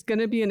because it's going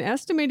to be an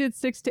estimated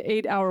 6 to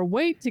 8 hour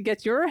wait to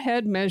get your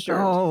head measured.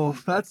 Oh,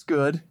 that's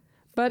good.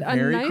 But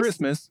Merry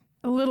Christmas.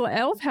 A little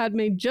elf hat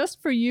made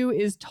just for you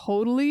is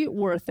totally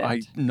worth it.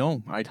 I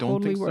don't think so.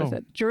 Totally worth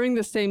it. During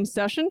the same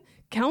session,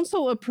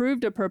 Council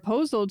approved a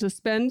proposal to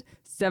spend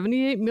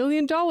 $78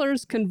 million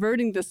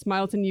converting the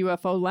Smileton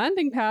UFO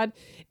landing pad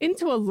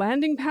into a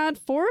landing pad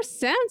for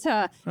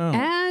Santa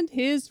and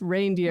his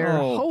reindeer.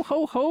 Ho,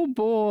 ho, ho,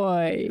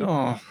 boy.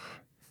 Oh,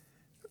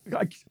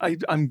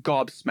 I'm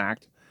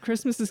gobsmacked.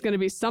 Christmas is going to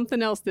be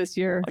something else this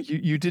year.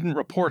 You didn't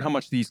report how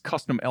much these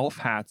custom elf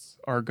hats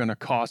are going to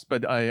cost,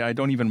 but I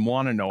don't even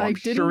want to know. I'm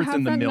sure it's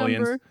in the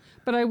millions. Number,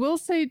 but I will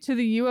say to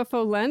the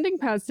UFO landing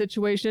pad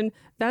situation,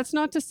 that's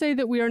not to say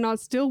that we are not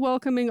still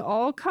welcoming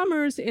all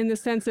comers in the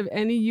sense of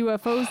any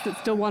UFOs that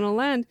still want to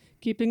land,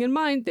 keeping in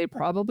mind they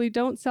probably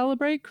don't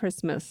celebrate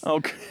Christmas.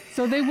 Okay.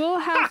 So they will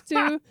have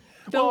to.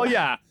 Well,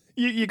 yeah.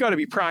 You got to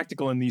be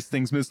practical in these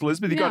things, Miss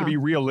Elizabeth. You got to be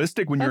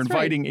realistic when you're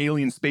inviting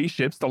alien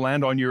spaceships to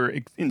land on your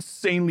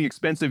insanely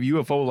expensive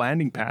UFO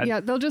landing pad. Yeah,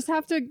 they'll just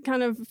have to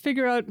kind of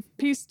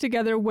piece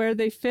together where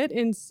they fit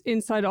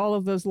inside all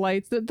of those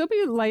lights. There'll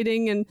be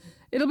lighting and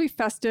it'll be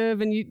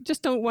festive, and you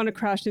just don't want to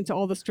crash into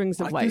all the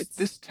strings of lights.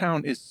 This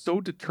town is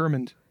so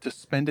determined to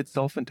spend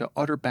itself into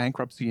utter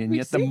bankruptcy, and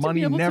yet the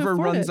money never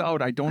runs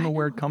out. I don't know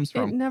where it comes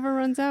from. It never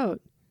runs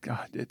out.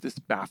 God, this is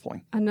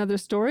baffling. Another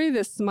story,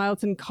 this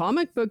Smileton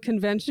Comic Book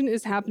Convention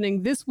is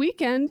happening this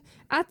weekend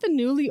at the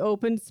newly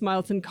opened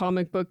Smileton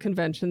Comic Book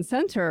Convention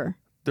Center.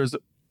 There's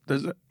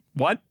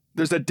what?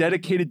 There's a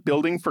dedicated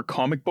building for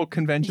comic book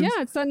conventions?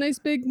 Yeah, it's that nice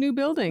big new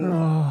building.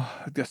 Oh,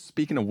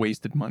 speaking of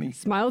wasted money.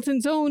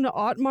 Smileton's own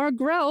Otmar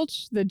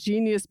Grelch, the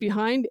genius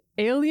behind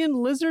Alien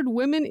Lizard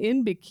Women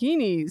in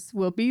Bikinis,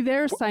 will be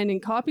there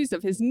signing copies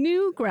of his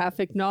new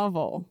graphic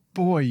novel.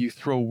 Boy, you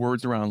throw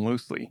words around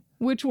loosely.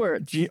 Which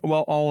words?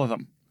 Well, all of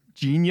them.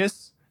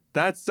 Genius.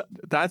 That's a.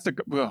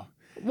 Well,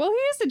 he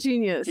is a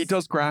genius. He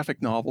does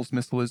graphic novels,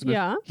 Miss Elizabeth.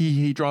 Yeah.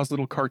 He draws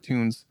little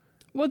cartoons.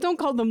 Well, don't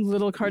call them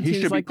little cartoons.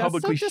 He should be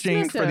publicly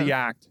shamed for the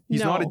act.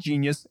 He's not a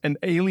genius. And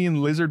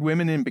alien lizard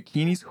women in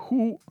bikinis.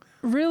 Who?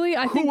 Really?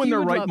 I think who in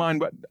their right mind?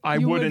 But I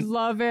wouldn't. You would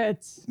love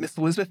it, Miss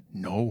Elizabeth.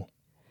 No.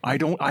 I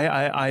don't.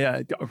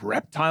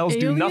 Reptiles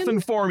do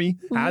nothing for me.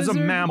 As a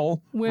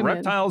mammal,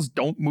 reptiles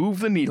don't move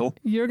the needle.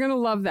 You're going to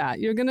love that.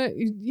 You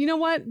know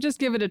what? Just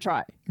give it a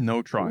try.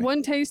 No try.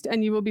 One taste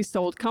and you will be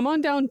sold. Come on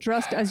down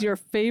dressed as your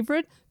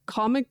favorite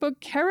comic book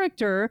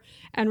character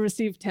and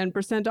receive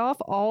 10% off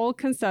all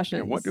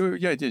concessions.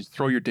 Just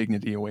throw your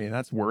dignity away.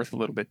 That's worth a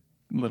little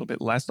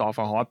bit less off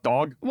a hot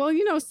dog. Well,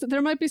 so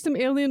there might be some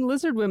alien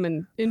lizard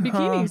women in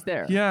bikinis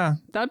there. Yeah.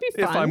 That'd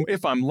be fun.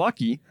 If I'm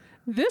lucky.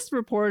 This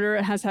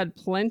reporter has had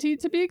plenty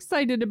to be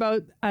excited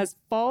about as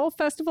fall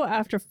festival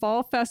after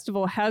fall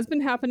festival has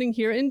been happening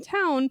here in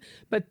town,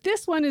 but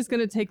this one is going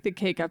to take the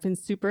cake. I've been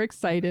super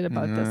excited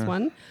about this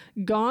one.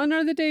 Gone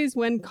are the days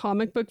when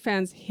comic book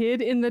fans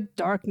hid in the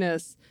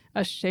darkness,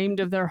 ashamed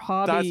of their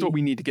hobby. That's what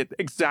we need to get.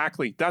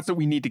 Exactly. That's what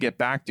we need to get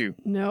back to.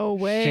 No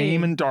way.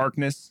 Shame and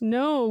darkness.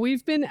 No,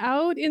 we've been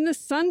out in the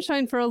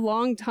sunshine for a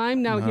long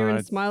time now here in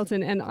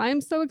Smileton, and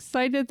I'm so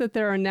excited that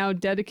there are now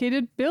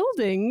dedicated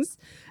buildings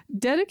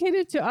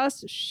dedicated to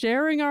us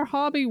sharing our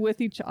hobby with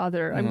each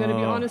other. I'm going to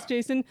be honest,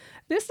 Jason.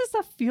 This is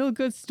a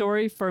feel-good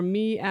story for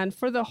me and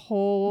for the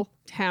whole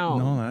town.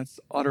 No,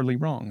 that's utterly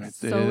wrong.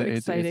 It's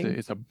exciting.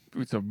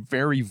 It's a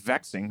very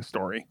vexing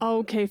story.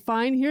 Okay,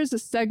 fine. Here's a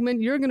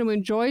segment you're going to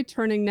enjoy,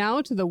 turning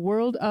now to the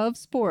world of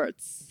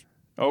sports.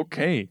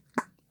 Okay.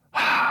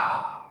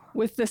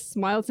 With the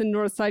Smileton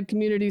Northside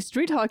Community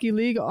Street Hockey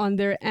League on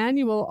their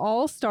annual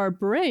All-Star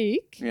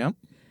break. Yep.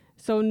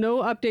 So no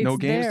updates there. No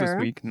games this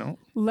week, no.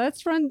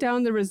 Let's run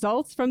down the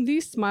results from the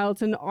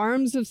Smileton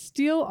Arms of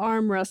Steel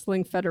Arm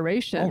Wrestling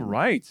Federation. All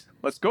right,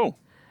 let's go.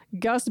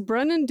 Gus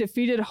Brennan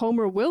defeated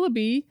Homer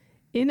Willoughby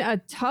in a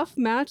tough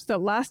match that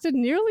lasted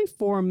nearly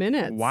 4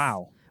 minutes.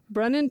 Wow.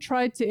 Brennan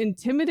tried to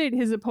intimidate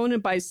his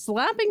opponent by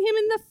slapping him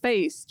in the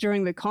face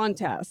during the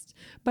contest,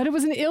 but it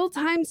was an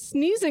ill-timed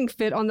sneezing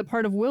fit on the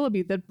part of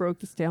Willoughby that broke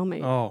the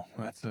stalemate. Oh,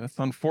 that's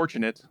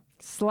unfortunate.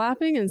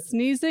 Slapping and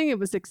sneezing, it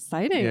was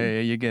exciting. Yeah,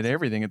 you get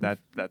everything at that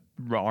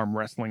arm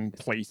wrestling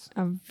place.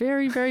 A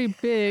very, very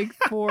big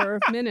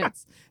 4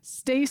 minutes.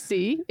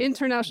 Stacy,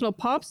 international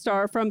pop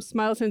star from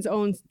Smileton's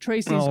own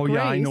Tracy's Grace. Oh,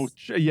 yeah, I know.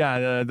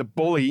 Yeah, the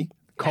bully,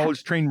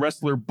 college-trained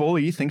wrestler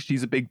bully, thinks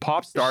she's a big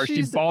pop star.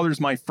 She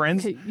bothers my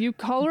friends. Okay, you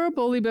call her a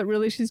bully, but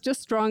really she's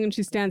just strong and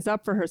she stands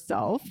up for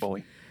herself.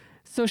 Bully.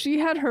 So she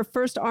had her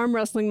first arm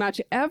wrestling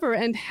match ever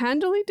and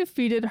handily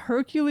defeated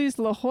Hercules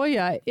La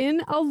Hoya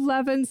in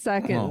 11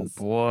 seconds.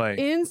 Oh, boy.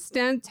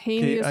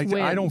 Instantaneous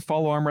win. I don't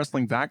follow arm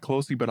wrestling that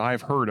closely, but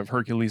I've heard of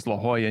Hercules La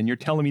Hoya, and you're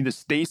telling me that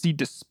Stacy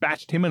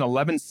dispatched him in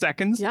 11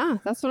 seconds? Yeah,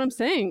 that's what I'm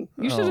saying.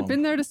 You should have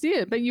been there to see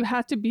it, but you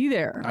had to be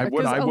there. I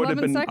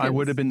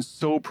would have been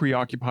so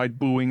preoccupied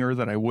booing her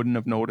that I wouldn't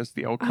have noticed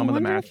the outcome of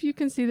the match. I wonder if you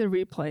can see the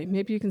replay.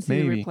 Maybe you can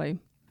see the replay.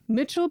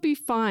 Mitchell B.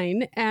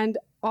 Fine and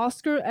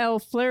Oscar L.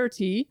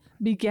 Flaherty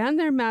began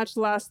their match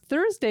last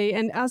Thursday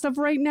and as of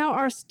right now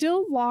are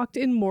still locked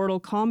in mortal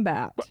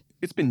combat.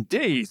 It's been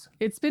days.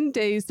 It's been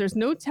days. There's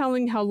no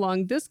telling how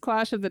long this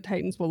clash of the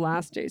Titans will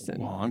last,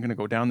 Jason. Well, I'm going to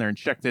go down there and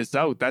check this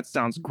out. That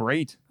sounds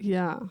great.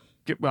 Yeah.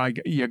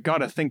 You got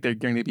to think they're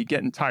going to be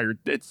getting tired.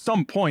 At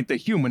some point, the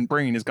human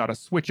brain has got to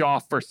switch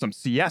off for some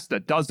siesta,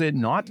 does it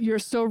not? You're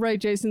so right,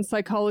 Jason.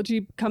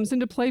 Psychology comes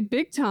into play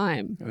big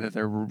time.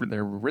 They're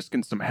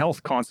risking some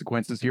health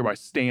consequences here by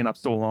staying up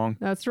so long.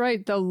 That's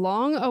right. The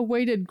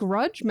long-awaited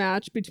grudge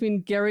match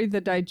between Gary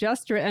the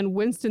Digester and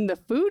Winston the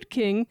Food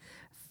King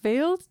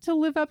failed to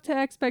live up to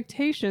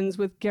expectations,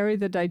 with Gary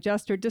the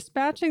Digester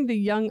dispatching the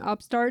young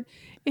upstart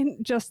in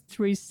just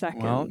 3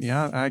 seconds. Well,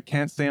 yeah, I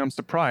can't say I'm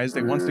surprised.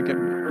 They wants to get...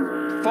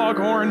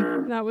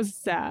 Foghorn. That was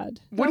sad.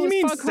 What do you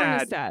mean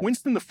sad?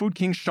 Winston the Food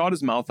King shot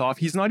his mouth off.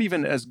 He's not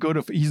as good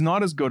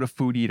a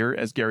food eater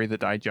as Gary the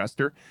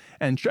Digester,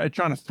 and trying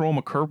to throw him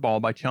a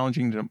curveball by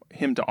challenging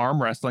him to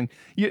arm wrestling.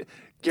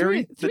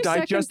 Gary the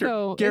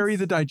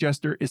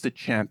Digester is a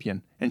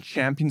champion, and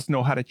champions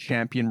know how to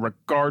champion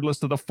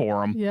regardless of the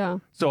forum. Yeah.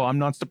 So I'm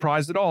not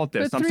surprised at all at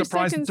this. I'm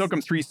surprised it took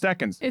him 3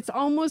 seconds. It's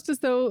almost as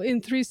though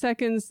in 3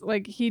 seconds,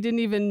 like, he didn't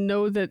even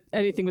know that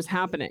anything was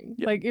happening.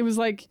 Yeah. Like, it was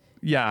like...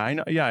 Yeah, I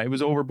know. Yeah, it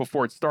was over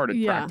before it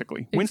started,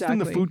 practically. Exactly. Winston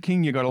the Food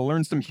King, you got to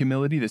learn some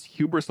humility. This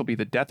hubris will be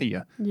the death of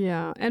you.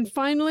 Yeah. And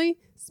finally,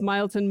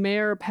 Smileton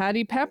Mayor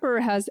Patty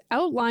Pepper has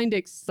outlined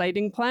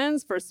exciting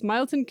plans for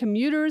Smileton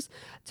commuters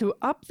to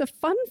up the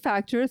fun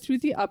factor through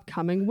the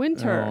upcoming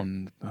winter.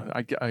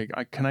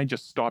 Can I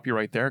just stop you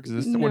right there?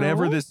 Because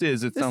whatever this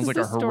is, it sounds like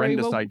a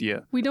horrendous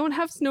idea. We don't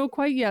have snow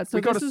quite yet. So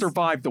we got to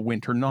survive the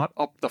winter, not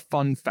up the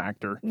fun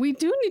factor. We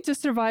do need to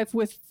survive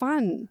with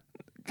fun.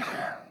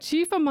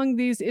 Chief among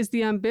these is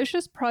the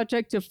ambitious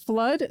project to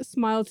flood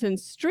Smileton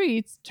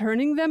streets,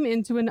 turning them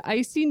into an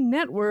icy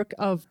network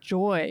of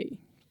joy.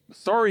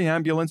 Sorry,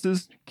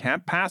 ambulances.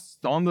 Can't pass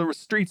on the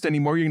streets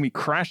anymore. You're going to be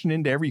crashing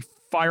into every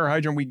fire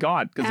hydrant we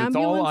got because it's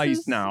all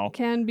ice now.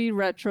 Can be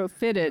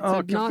retrofitted,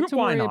 so not to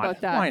worry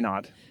about that. Why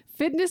not?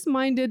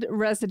 Fitness-minded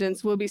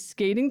residents will be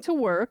skating to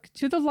work,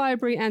 to the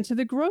library, and to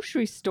the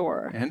grocery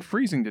store. And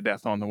freezing to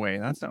death on the way.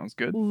 That sounds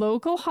good.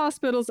 Local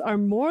hospitals are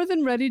more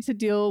than ready to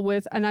deal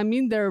with, and I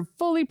mean they're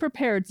fully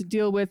prepared to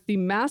deal with, the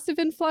massive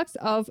influx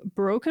of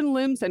broken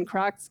limbs and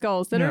cracked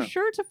skulls that are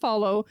sure to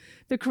follow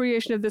the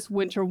creation of this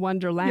winter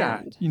wonderland.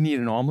 Yeah, you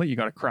need an omelet. You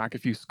got to crack a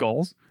few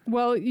skulls.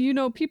 Well,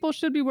 people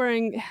should be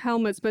wearing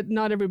helmets, but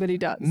not everybody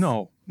does.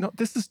 No,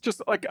 this is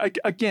just like,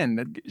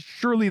 again,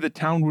 surely the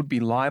town would be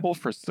liable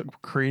for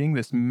creating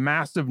this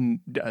massive,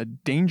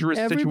 dangerous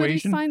situation. Everybody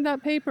signed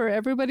that paper.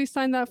 Everybody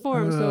signed that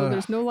form, so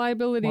there's no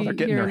liability here. They're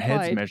getting their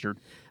heads measured.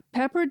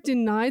 Pepper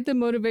denied the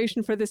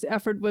motivation for this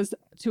effort was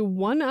to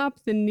one-up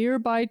the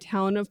nearby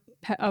town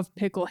of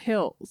Pickle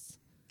Hills.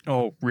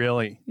 Oh,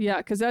 really? Yeah,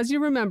 because as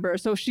you remember,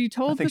 so she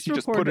told this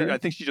reporter... I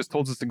think she just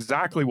told us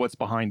exactly what's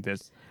behind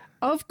this.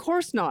 Of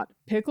course not.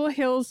 Pickle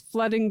Hills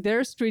flooding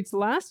their streets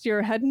last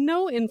year had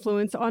no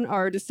influence on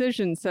our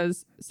decision,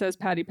 says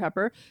Patty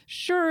Pepper.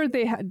 Sure,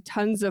 they had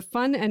tons of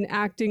fun, and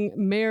acting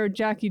Mayor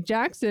Jackie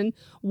Jackson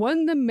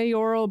won the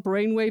Mayoral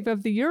Brainwave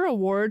of the Year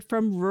award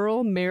from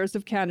Rural Mayors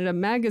of Canada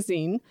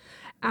magazine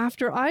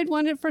after I'd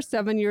won it for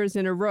 7 years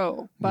in a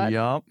row. But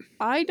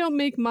I don't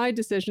make my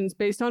decisions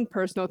based on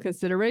personal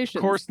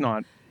considerations. Of course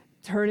not.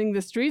 Turning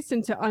the streets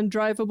into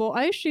undrivable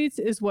ice sheets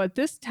is what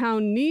this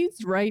town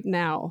needs right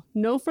now.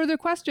 No further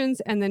questions,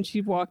 and then she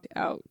walked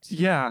out.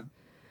 Yeah.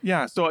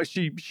 So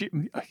she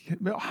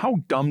how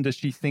dumb does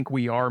she think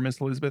we are, Miss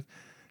Elizabeth?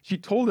 She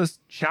told us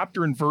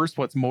chapter and verse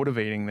what's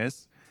motivating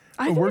this.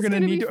 We're going to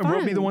need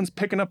we'll be the ones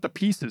picking up the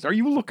pieces. Are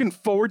you looking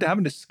forward to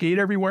having to skate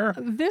everywhere?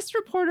 This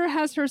reporter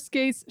has her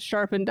skates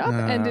sharpened up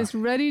and is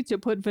ready to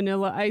put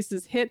Vanilla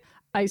Ice's hit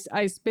Ice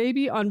Ice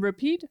Baby on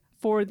repeat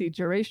for the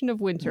duration of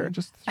winter.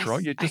 Just throw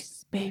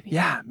Ice Baby.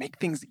 Yeah, make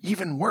things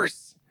even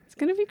worse. It's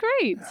going to be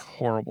great.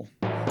 Horrible.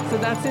 So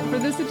that's it for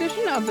this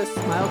edition of the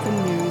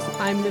Smileton News.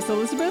 I'm Miss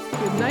Elizabeth.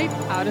 Good night,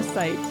 out of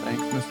sight.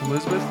 Thanks, Miss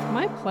Elizabeth.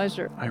 My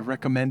pleasure. I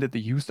recommended the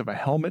use of a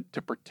helmet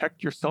to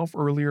protect yourself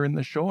earlier in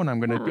the show, and I'm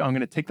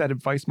gonna take that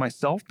advice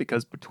myself,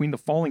 because between the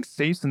falling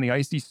safes and the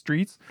icy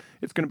streets,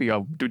 it's gonna be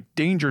a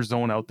danger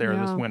zone out there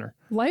this winter.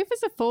 Life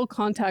is a full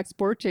contact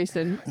sport,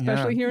 Jason,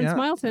 especially here in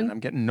Smileton. And I'm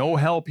getting no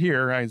help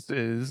here.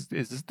 This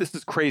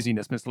is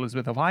craziness, Miss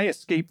Elizabeth. If I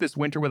escape this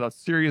winter without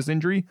serious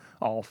injury,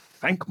 I'll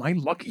thank my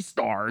lucky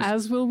stars.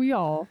 As will we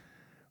all.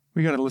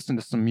 We got to listen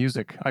to some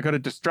music. I got to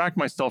distract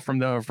myself from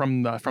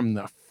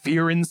the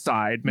fear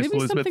inside, Miss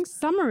Elizabeth. Maybe something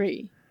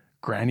summery.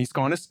 Granny's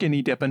gone a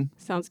skinny dipping.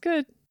 Sounds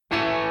good.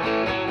 And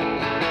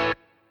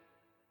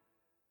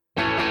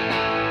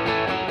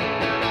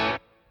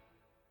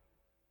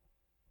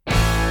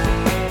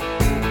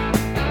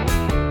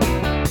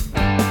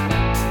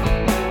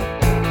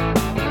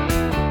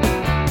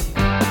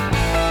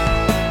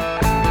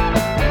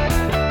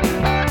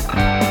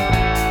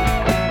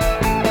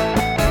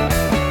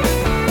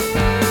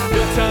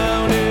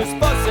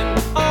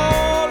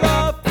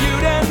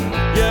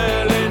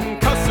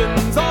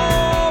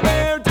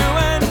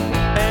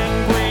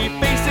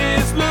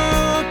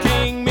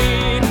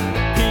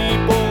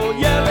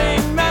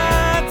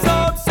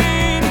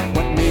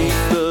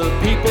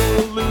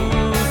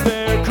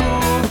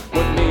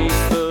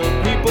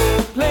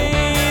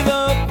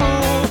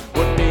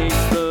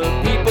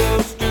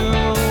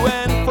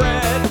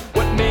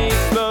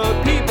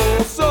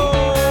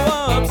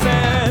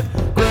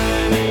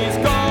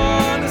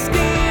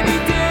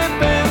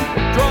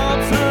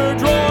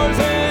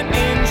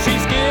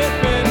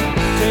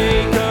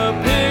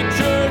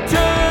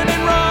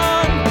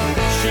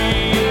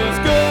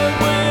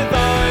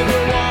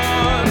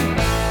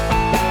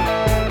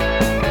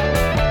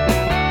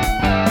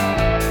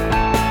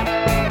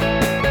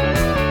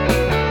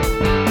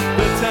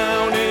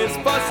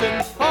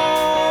fussing,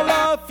 all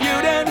a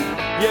feuding,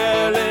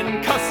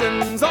 yelling,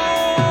 cussing's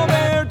all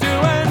they're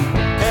doing.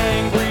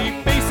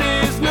 Angry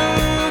faces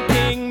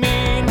looking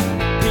mean,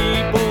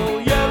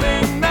 people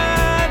yelling,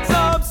 that's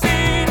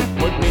obscene.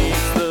 What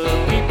makes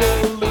the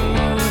people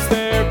lose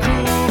their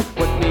cool?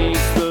 What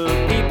makes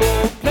the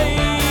people play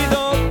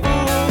the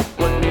fool?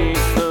 What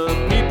makes the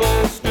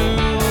people stew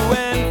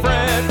and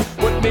fret?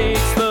 What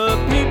makes the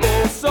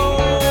people so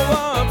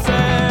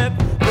upset?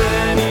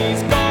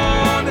 Granny's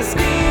gone a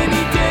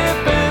skinny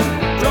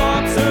dipping,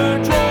 drops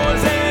her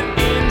drawers and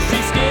in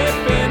she's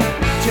skipping.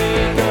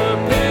 Take a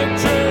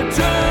picture,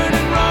 turn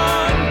and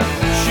run.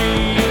 She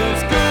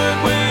is good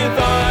with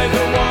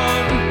either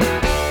one.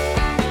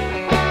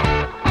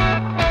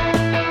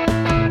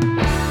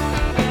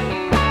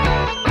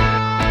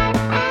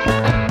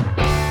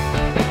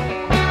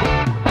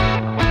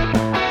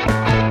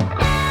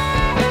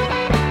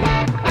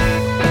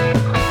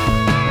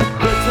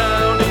 The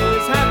town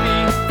is happy,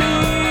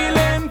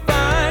 feeling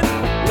fine,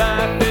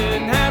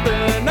 laughing,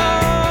 having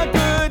a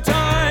good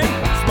time.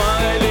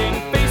 Smiling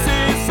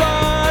faces,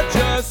 such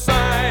a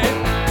sight.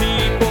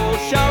 People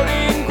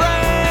shouting,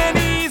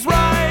 Granny's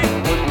right.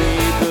 What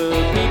made the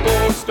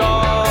people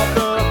stop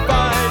the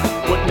fight?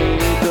 What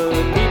made the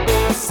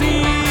people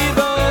see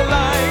the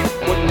light?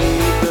 What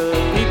made the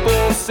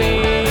people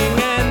sing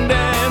and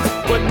dance?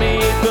 What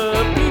made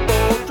the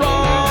people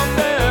drop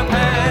their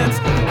pants?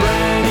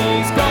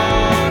 Granny's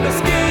gone a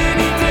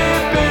skinny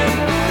dipping,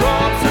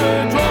 drops her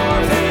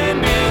drawers and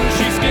in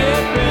she's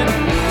skipping.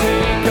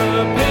 Take a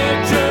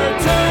picture,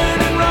 turn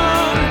and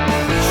run.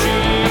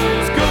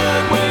 She's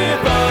good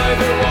with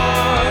either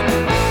one.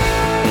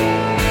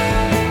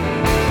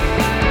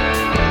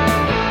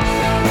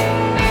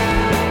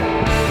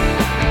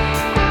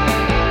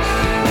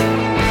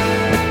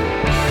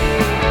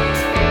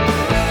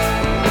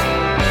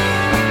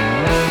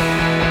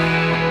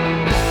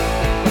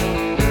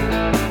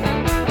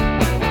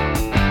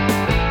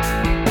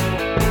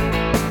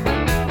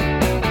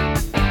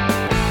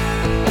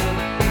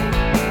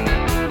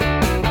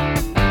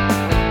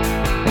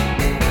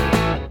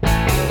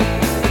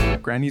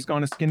 Granny's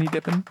Gone a Skinny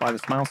Dippin' by the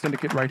Smile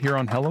Syndicate right here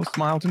on Hello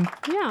Smileton.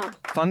 Yeah.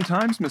 Fun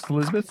times, Miss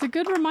Elizabeth. It's a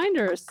good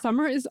reminder.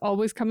 Summer is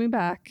always coming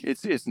back.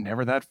 It's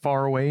never that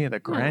far away. The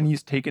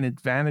Granny's taken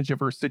advantage of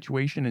her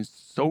situation, and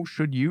so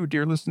should you,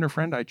 dear listener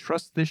friend. I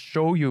trust this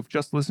show you've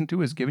just listened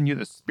to has given you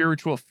the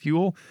spiritual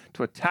fuel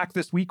to attack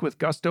this week with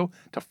gusto,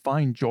 to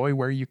find joy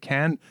where you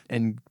can,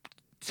 and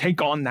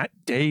take on that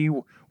day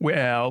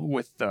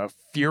with the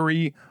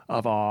fury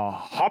of a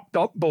hopped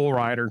up bull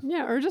rider.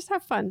 Yeah, or just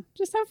have fun.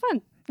 Just have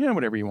fun. Yeah,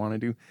 whatever you want to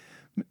do.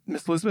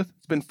 Miss Elizabeth,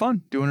 it's been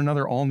fun doing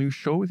another all-new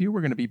show with you.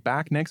 We're going to be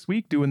back next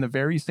week doing the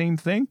very same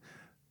thing.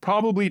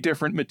 Probably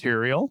different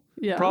material.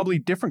 Yeah. Probably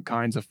different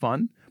kinds of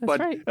fun. That's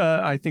right.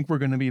 I think we're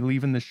going to be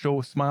leaving the show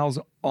with smiles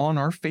on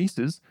our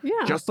faces. Yeah.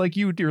 Just like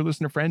you, dear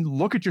listener friend.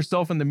 Look at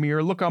yourself in the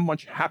mirror. Look how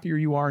much happier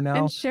you are now.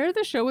 And share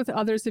the show with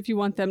others if you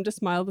want them to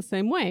smile the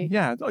same way.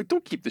 Yeah.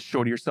 Don't keep the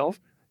show to yourself.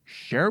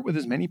 Share it with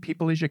as many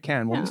people as you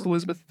can. Well, Miss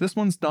Elizabeth, this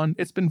one's done.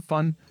 It's been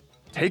fun.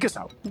 Take us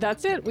out.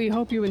 That's it. We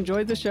hope you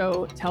enjoyed the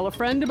show. Tell a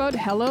friend about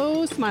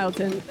Hello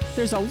Smileton.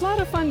 There's a lot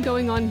of fun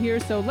going on here,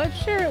 so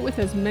let's share it with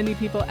as many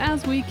people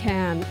as we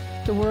can.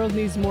 The world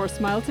needs more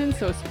Smileton,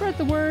 so spread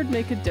the word,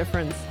 make a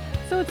difference.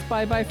 So it's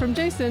bye-bye from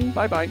Jason.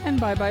 Bye-bye. And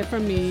bye-bye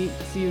from me.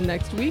 See you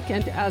next week.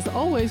 And as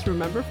always,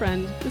 remember,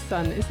 friend, the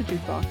sun is a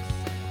jukebox.